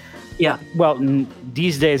that. Yeah. Well,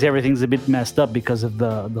 these days everything's a bit messed up because of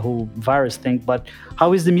the whole virus thing. But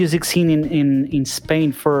how is the music scene in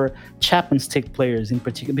Spain for Chapman stick players in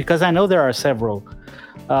particular? Because I know there are several.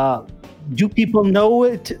 Do people know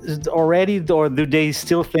it already, or do they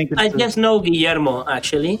still think I just know Guillermo,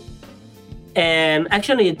 actually. And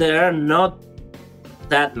actually, there are not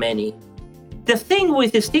that many. The thing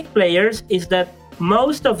with the stick players is that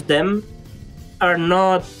most of them are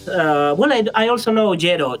not... I also know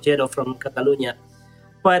Jero from Catalonia.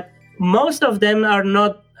 But most of them are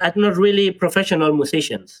not really professional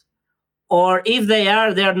musicians. Or if they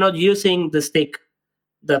are not using the stick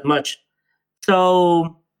that much.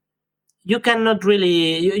 So... you cannot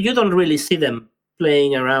really, you don't really see them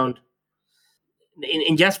playing around.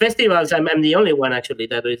 In jazz festivals, I'm the only one actually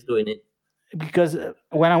that is doing it. Because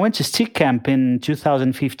when I went to Stick Camp in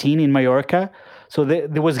 2015 in Mallorca, so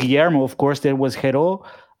there was Guillermo, of course, there was Jero,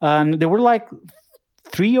 and there were like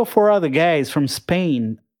 3 or 4 other guys from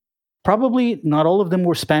Spain. Probably not all of them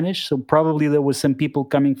were Spanish, so probably there was some people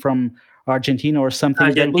coming from Argentina or something,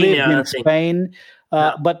 that Argentina, lived in I think. Spain.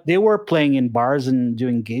 But they were playing in bars and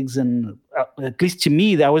doing gigs, and at least to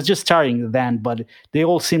me, I was just starting then. But they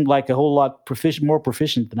all seemed like a whole lot more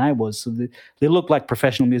proficient than I was. So they looked like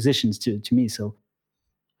professional musicians to me. So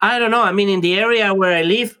I don't know. I mean, in the area where I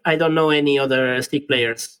live, I don't know any other stick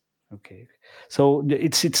players. okay, so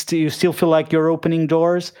it's you still feel like you're opening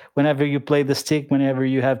doors whenever you play the stick, whenever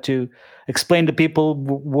you have to explain to people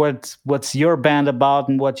what's your band about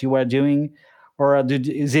and what you are doing. Or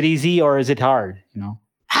is it easy or is it hard?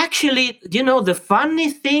 Actually, the funny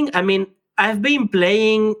thing, I mean, I've been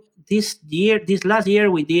playing this last year,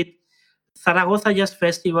 we did Zaragoza Jazz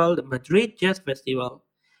Festival, the Madrid Jazz Festival.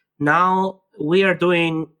 Now we are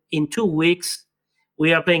doing, in 2 weeks,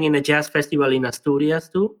 we are playing in a jazz festival in Asturias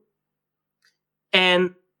too.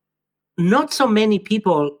 And not so many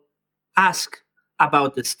people ask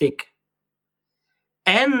about the stick.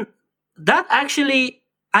 And that actually,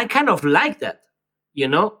 I kind of like that.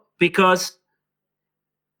 Because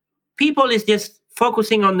people is just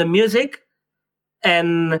focusing on the music,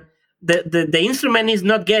 and the instrument is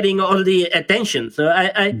not getting all the attention. So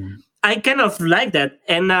I kind of like that.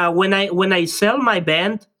 And when I sell my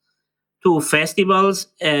band to festivals,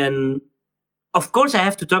 and of course I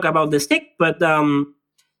have to talk about the stick, but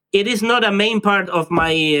it is not a main part of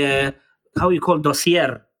my how you call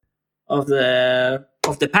dossier of the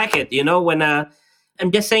packet. When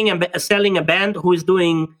I'm just saying I'm selling a band who is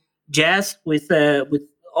doing jazz with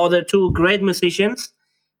other 2 great musicians,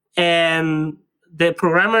 and the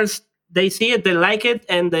programmers, they see it, they like it,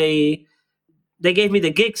 and they gave me the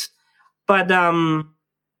gigs. But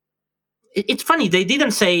it's funny, they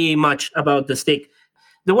didn't say much about the stick.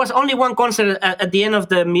 There was only one concert at the end of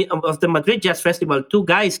the Madrid Jazz Festival. 2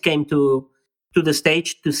 guys came to the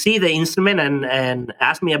stage to see the instrument and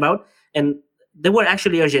ask me about, and they were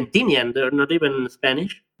actually Argentinian. They're not even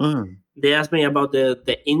Spanish. They asked me about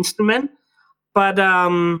the instrument. But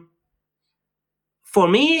for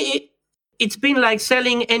me, it's been like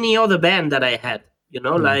selling any other band that I had,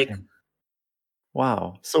 like...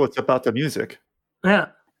 Wow. So it's about the music. Yeah.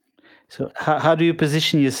 So how do you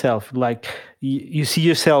position yourself? Like you see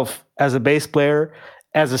yourself as a bass player,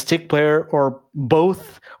 as a stick player, or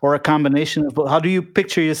both, or a combination of both? How do you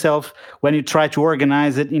picture yourself when you try to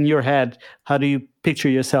organize it in your head? How do you picture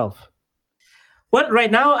yourself? Well,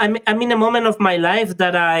 right now I'm in a moment of my life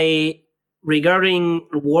that regarding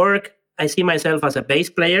work, I see myself as a bass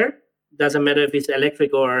player. Doesn't matter if it's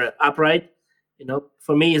electric or upright.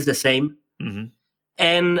 For me, it's the same. Mm-hmm.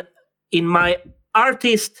 And in my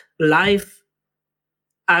artist life,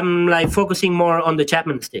 I'm like focusing more on the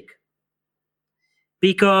Chapman stick,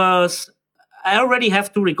 because I already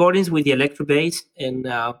have 2 recordings with the electric bass, and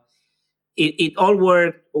it all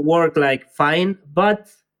worked like fine. But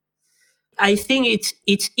I think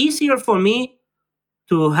it's easier for me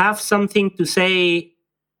to have something to say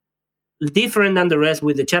different than the rest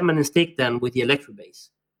with the Chapman stick than with the electric bass.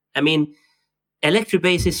 I mean, electric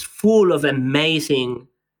bass is full of amazing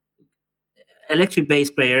electric bass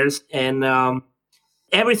players, and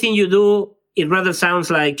everything you do, it rather sounds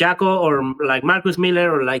like Jaco or like Marcus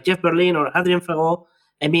Miller or like Jeff Berlin or Adrien Ferraud.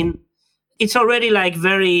 I mean, it's already like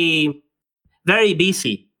very, very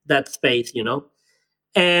busy, that space,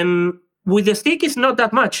 And with the stick, it's not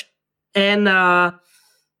that much. And I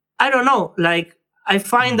don't know, like I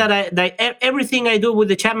find that everything I do with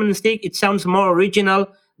the Chapman stick, it sounds more original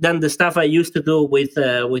than the stuff I used to do with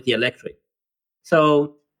the electric.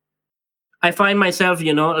 So I find myself,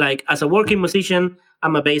 like as a working musician,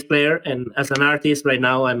 I'm a bass player, and as an artist right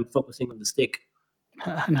now, I'm focusing on the stick.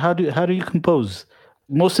 And how do you compose?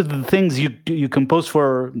 Most of the things you compose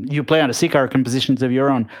for, you play on a stick, are compositions of your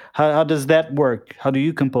own. How does that work? How do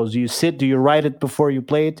you compose? Do you sit? Do you write it before you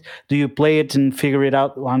play it? Do you play it and figure it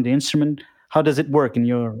out on the instrument? How does it work in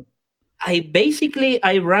your? I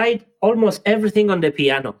write almost everything on the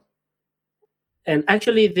piano, and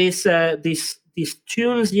actually these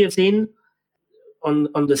tunes you've seen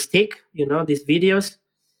on the stick, these videos,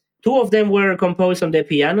 2 of them were composed on the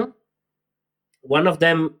piano. One of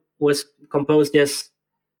them was composed just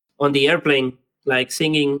on the airplane, like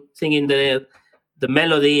singing the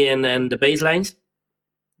melody and the bass lines.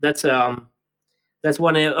 That's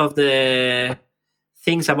one of the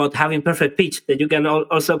things about having perfect pitch, that you can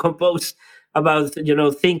also compose about,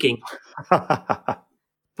 thinking.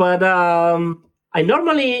 But I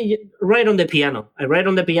normally write on the piano. I write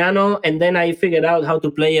on the piano, and then I figured out how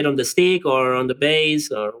to play it on the stick or on the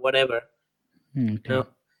bass or whatever. Okay.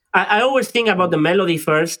 I always think about the melody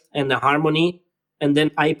first and the harmony, and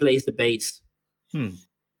then I place the bass.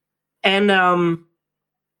 And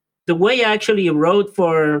the way I actually wrote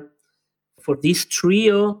for for this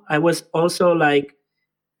trio, I was also like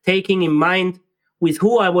taking in mind with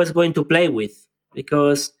who I was going to play with,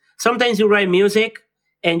 because sometimes you write music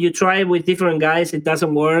and you try with different guys, it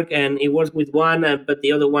doesn't work, and it works with one, but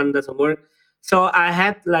the other one doesn't work. So I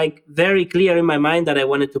had like very clear in my mind that I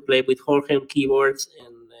wanted to play with Jorge on keyboards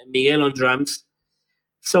and Miguel on drums.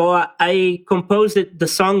 So I composed the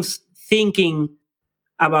songs thinking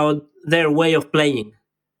about their way of playing.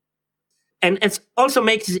 And it also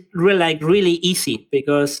makes it really easy,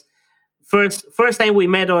 because first time we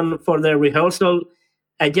met for the rehearsal,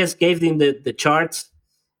 I just gave them the charts,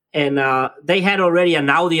 and they had already an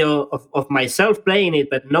audio of myself playing it,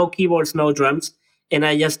 but no keyboards, no drums. And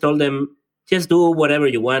I just told them, just do whatever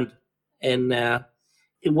you want. And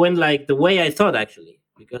it went like the way I thought, actually,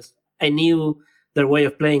 because I knew their way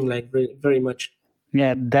of playing like very much.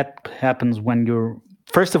 Yeah, that happens when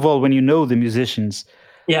first of all, when you know the musicians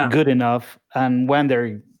good enough, and when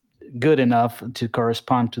they're good enough to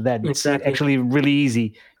correspond to that. It's actually really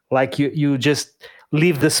easy. Like you just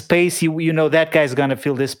leave the space. You know that guy's going to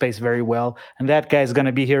fill this space very well, and that guy's going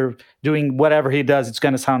to be here doing whatever he does. It's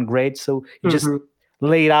going to sound great. So you just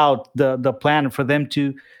laid out the plan for them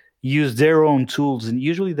to use their own tools, and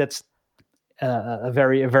usually that's a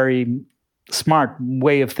very smart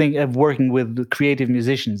way of working with creative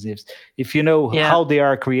musicians. If you know how they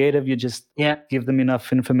are creative, you just give them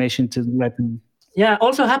enough information to let them. Yeah,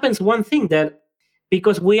 also happens one thing, that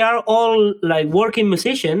because we are all like working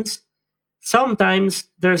musicians, sometimes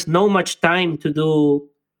there's no much time to do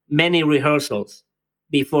many rehearsals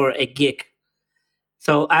before a gig.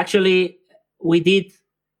 So actually we did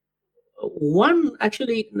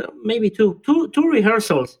maybe two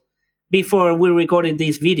rehearsals before we recorded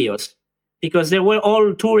these videos, because they were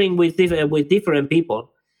all touring with different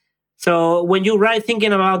people. So when you write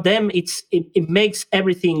thinking about them, it makes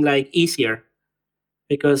everything like easier,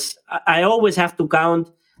 because I always have to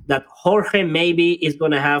count that Jorge maybe is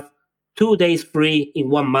going to have 2 days free in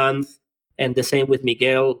 1 month, and the same with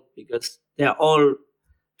Miguel, because they are all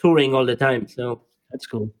touring all the time. So that's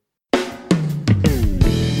cool.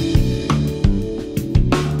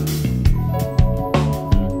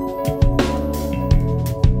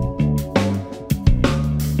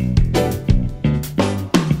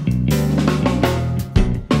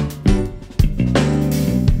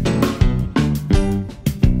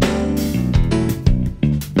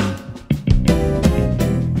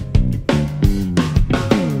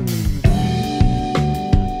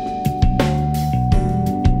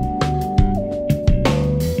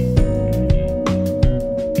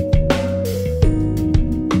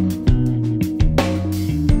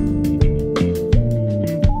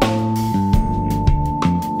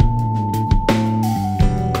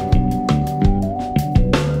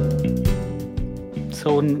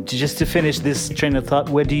 Just to finish this train of thought,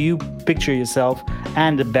 where do you picture yourself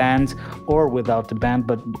and the band, or without the band?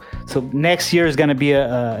 But so next year is going to be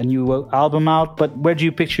a new album out, but where do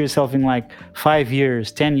you picture yourself in like 5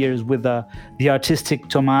 years, 10 years with the artistic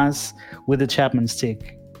Tomás with the Chapman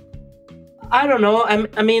Stick? I don't know.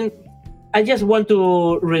 I mean, I just want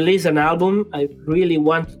to release an album. I really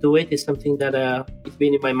want to do it. It's something that it's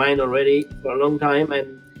been in my mind already for a long time,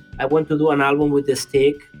 and I want to do an album with the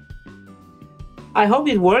Stick. I hope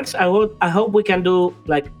it works. I hope we can do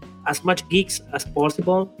like as much gigs as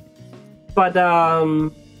possible, but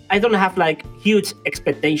I don't have like huge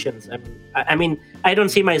expectations. I mean, I don't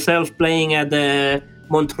see myself playing at the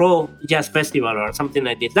Montreux Jazz Festival or something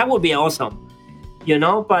like this. That would be awesome, you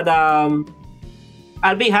know. But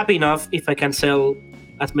I'll be happy enough if I can sell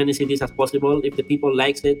as many CDs as possible. If the people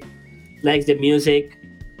likes the music.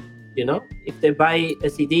 You know, if they buy a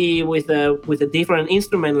CD with a different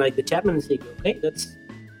instrument like the Chapman Stick, okay, that's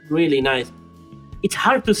really nice. It's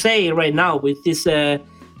hard to say right now with this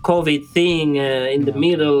COVID thing in the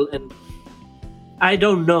middle, and I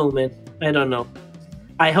don't know, man. I don't know.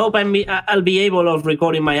 I hope I'll be able of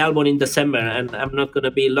recording my album in December, and I'm not gonna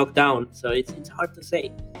be locked down. So it's hard to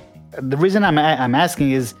say. The reason I'm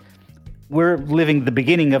asking is, we're living the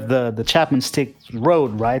beginning of the Chapman Stick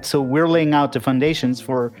road, right? So we're laying out the foundations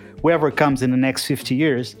for whoever comes in the next 50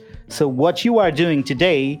 years. So what you are doing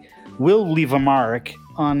today will leave a mark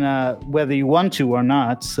on whether you want to or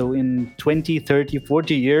not. So in 20, 30,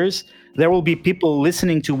 40 years, there will be people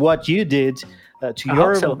listening to what you did, to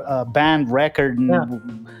your band record,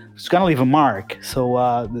 and it's going to leave a mark.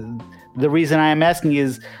 So the reason I am asking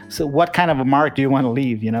is, so what kind of a mark do you want to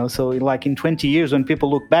leave, you know? So like in 20 years, when people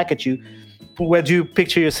look back at you, where do you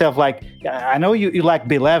picture yourself? Like, I know you like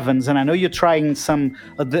Bill Evans, and I know you're trying some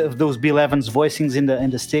of those Bill Evans voicings in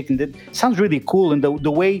the Stick, and it sounds really cool. And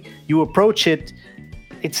the way you approach it,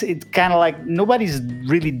 it's kind of like nobody's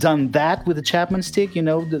really done that with the Chapman stick,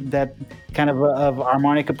 that kind of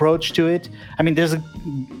harmonic approach to it. I mean, there's a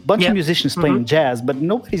bunch of musicians playing jazz, but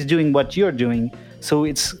nobody's doing what you're doing. So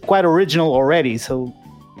it's quite original already. So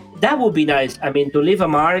that would be nice. I mean, to leave a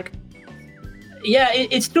mark. Yeah,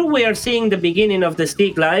 it's true we are seeing the beginning of the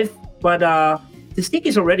stick live, but the stick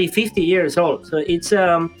is already 50 years old. So it's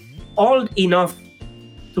old enough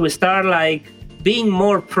to start like being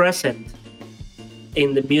more present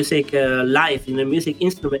in the music life, in the music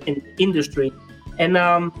instrument industry. And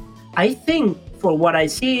I think for what I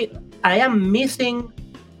see, I am missing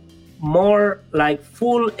more like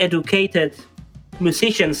full educated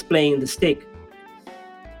musicians playing the stick.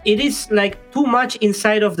 It is like too much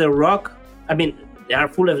inside of the rock. I mean, they are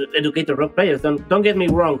full of educated rock players, don't get me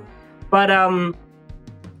wrong. But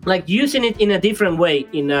like using it in a different way,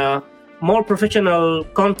 in a more professional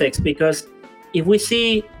context, because if we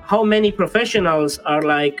see how many professionals are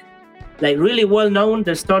like really well known,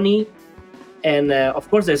 there's Tony, and of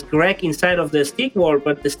course there's Greg inside of the stick world,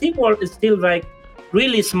 but the stick world is still like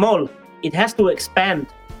really small. It has to expand.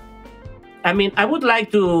 I mean, I would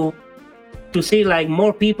like to see like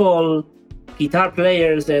more people, guitar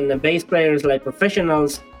players and bass players, like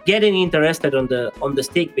professionals, getting interested on the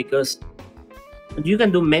stick, because you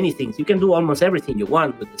can do many things. You can do almost everything you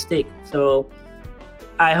want with the stick. So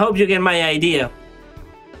I hope you get my idea.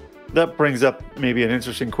 That brings up maybe an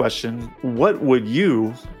interesting question. What would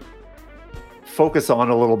you focus on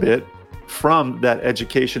a little bit from that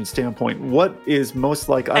education standpoint? What is most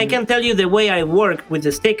like... I can tell you the way I work with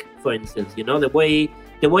the stick, for instance, the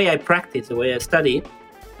way I practice, the way I study.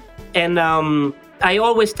 And I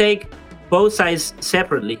always take both sides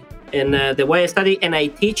separately. And the way I study and I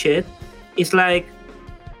teach it is like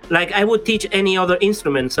I would teach any other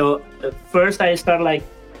instrument. So first I start like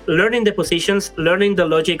learning the positions, learning the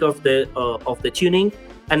logic of the tuning,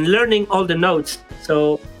 and learning all the notes.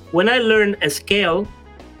 So when I learn a scale,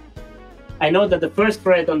 I know that the first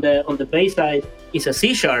fret on the bass side is a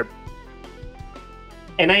C sharp,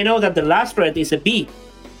 and I know that the last fret is a B.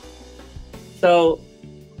 So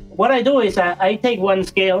what I do is I take one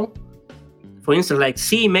scale, for instance, like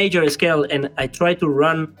C major scale, and I try to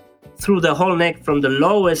run through the whole neck from the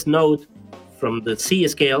lowest note from the C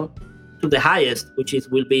scale to the highest, which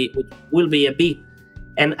will be a B.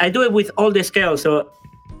 And I do it with all the scales. So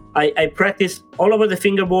I practice all over the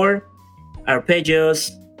fingerboard,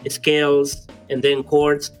 arpeggios, scales, and then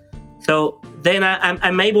chords. So then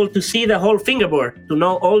I'm able to see the whole fingerboard, to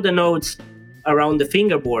know all the notes around the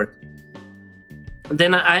fingerboard.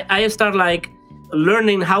 Then I start like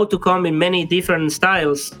learning how to come in many different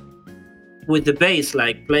styles with the bass,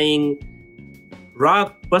 like playing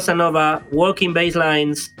rock, bossa nova, walking bass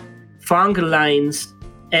lines, funk lines,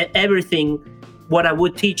 everything what I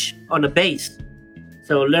would teach on a bass.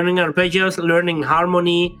 So learning arpeggios, learning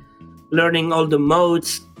harmony, learning all the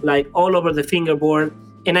modes, like all over the fingerboard.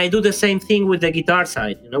 And I do the same thing with the guitar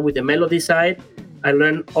side, with the melody side. I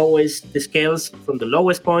learn always the scales from the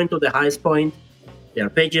lowest point to the highest point, the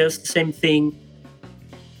arpeggios, same thing,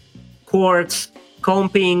 chords,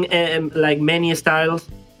 comping, like many styles.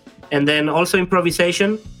 And then also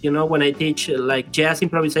improvisation, when I teach like jazz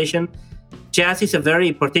improvisation, jazz is a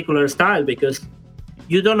very particular style, because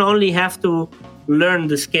you don't only have to learn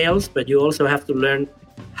the scales, but you also have to learn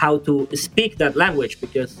how to speak that language,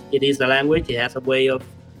 because it is a language. It has a way of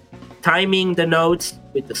timing the notes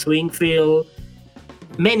with the swing feel,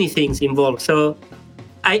 many things involved. So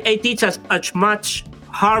I teach as much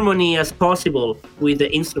harmony as possible with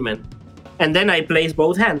the instrument. And then I place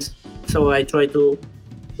both hands. So I try to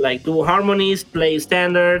like do harmonies, play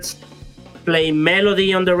standards, play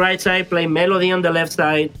melody on the right side, play melody on the left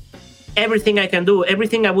side. Everything I can do,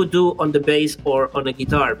 everything I would do on the bass or on a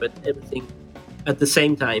guitar, but everything at the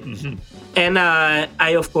same time. Mm-hmm. And I,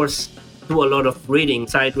 of course, do a lot of reading,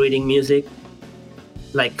 sight reading music,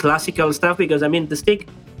 like classical stuff, because, I mean, the stick,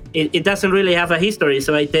 it doesn't really have a history.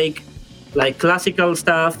 So I take like classical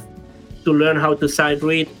stuff to learn how to sight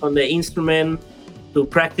read on the instrument, to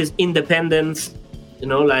practice independence.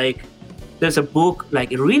 Like there's a book,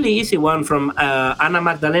 like a really easy one from Anna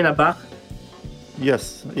Magdalena Bach.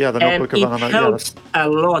 Yes, yeah, the Notebook of Anna Magdalena. And it helps a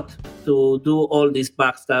lot to do all this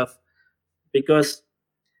Bach stuff, because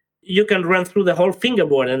you can run through the whole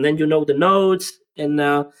fingerboard and then the notes. And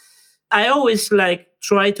I always like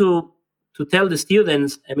try to tell the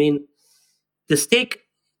students, I mean, the stick,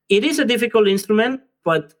 it is a difficult instrument,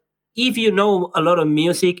 but if you know a lot of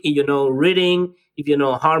music, if you know reading, if you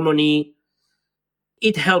know harmony,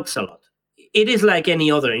 it helps a lot. It is like any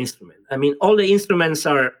other instrument. I mean, all the instruments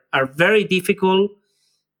are very difficult.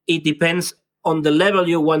 It depends on the level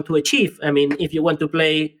you want to achieve. I mean, if you want to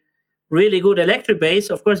play really good electric bass,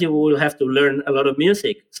 of course you will have to learn a lot of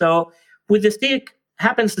music. So with the stick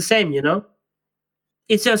happens the same,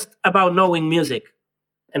 It's just about knowing music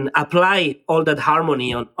and apply all that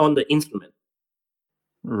harmony on the instrument.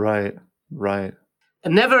 Right.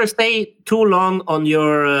 And never stay too long on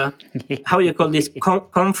your, how you call this,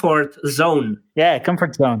 comfort zone. Yeah,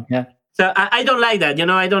 comfort zone, yeah. So I don't like that,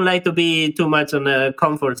 I don't like to be too much on a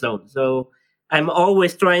comfort zone. So I'm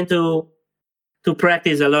always trying to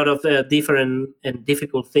practice a lot of different and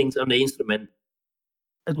difficult things on the instrument.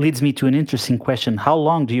 It leads me to an interesting question. How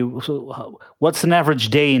long what's an average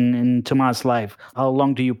day in Tomas' life? How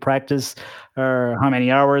long do you practice? Or how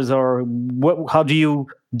many hours? Or how do you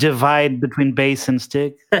divide between bass and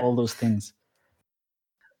stick? All those things.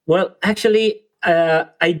 Well, actually,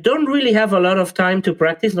 I don't really have a lot of time to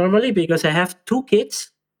practice normally because I have 2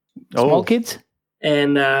 kids. Small kids?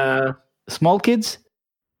 And small kids?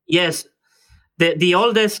 Yes. The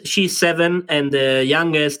oldest, she's 7, and the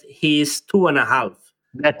youngest, he's 2.5.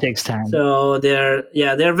 That takes time. So they're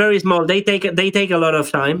very small. They take a lot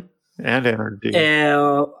of time and energy.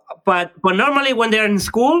 But normally when they're in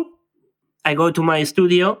school, I go to my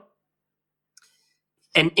studio,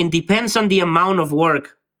 and it depends on the amount of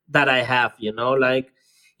work that I have. Like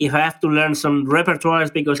if I have to learn some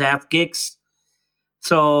repertoires because I have gigs,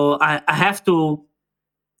 so I have to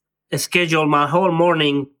schedule my whole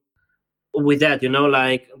morning with that.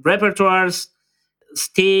 Like repertoires,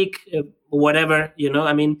 stick. Whatever,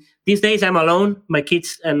 I mean, these days I'm alone. My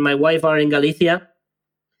kids and my wife are in Galicia.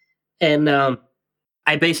 And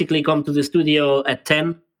I basically come to the studio at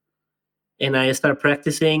 10 and I start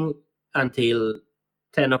practicing until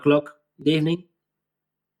 10 o'clock in the evening,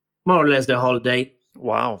 more or less the whole day.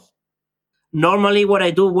 Wow. Normally what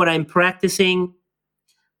I do when I'm practicing,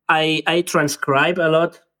 I transcribe a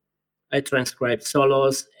lot. I transcribe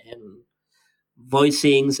solos and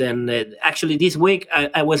voicings, and actually this week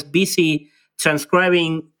I was busy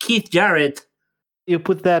transcribing Keith Jarrett. You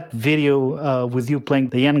put that video with you playing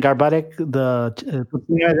the Jan Garbarek,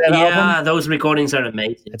 album? Those recordings are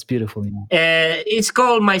amazing. It's beautiful. It's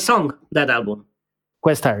called My Song, that album.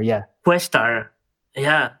 Questar, yeah. Questar,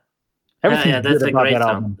 yeah. Everything that's a great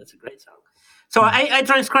song. That's a great song. So I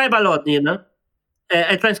transcribe a lot,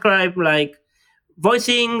 I transcribe like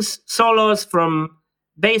voicings, solos from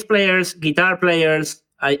bass players, guitar players.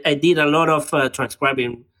 I did a lot of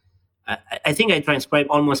transcribing. I think I transcribed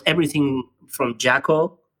almost everything from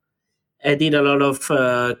Jaco. I did a lot of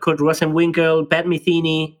Kurt Rosenwinkel, Pat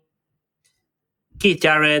Metheny, Keith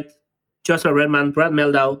Jarrett, Joshua Redman, Brad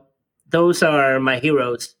Meldau. Those are my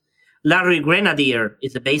heroes. Larry Grenadier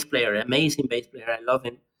is a bass player, amazing bass player. I love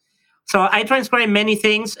him. So I transcribe many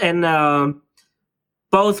things, and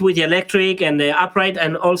both with the electric and the upright,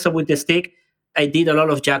 and also with the stick. I did a lot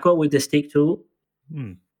of Jaco with the stick too.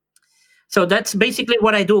 So that's basically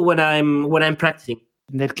what I do when I'm practicing.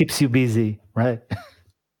 That keeps you busy, right?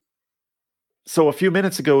 So a few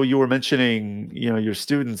minutes ago, you were mentioning, your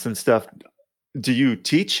students and stuff. Do you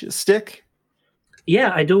teach stick?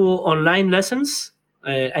 Yeah, I do online lessons.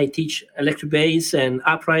 I teach electric bass and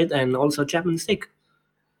upright, and also Chapman stick.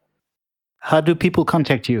 How do people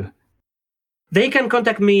contact you? They can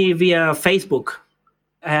contact me via Facebook.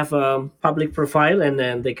 I have a public profile, and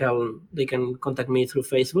then they can contact me through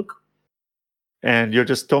Facebook. And you're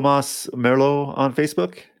just Tomas Merlo on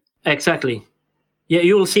Facebook? Exactly. Yeah,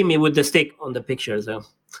 you will see me with the stick on the picture. So,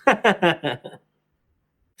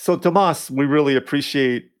 so Tomas, we really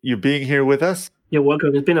appreciate you being here with us. You're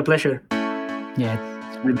welcome. It's been a pleasure. Yeah,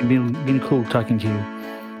 it's really been cool talking to you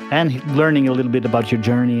and learning a little bit about your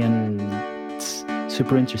journey, and it's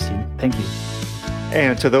super interesting. Thank you.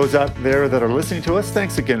 And to those out there that are listening to us,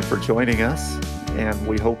 thanks again for joining us. And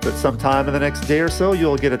we hope that sometime in the next day or so,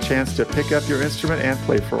 you'll get a chance to pick up your instrument and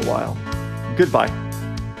play for a while. Goodbye.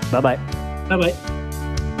 Bye-bye. Bye-bye.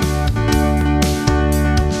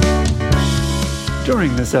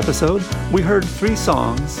 During this episode, we heard 3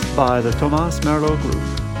 songs by the Tomas Merlo Group.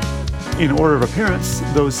 In order of appearance,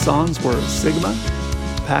 those songs were Sigma,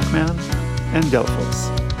 Pac-Man, and Delphos.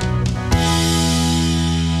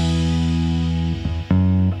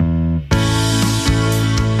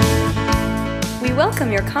 We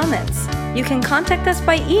welcome your comments. You can contact us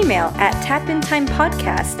by email at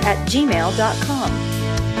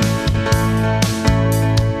tapintimepodcast@gmail.com.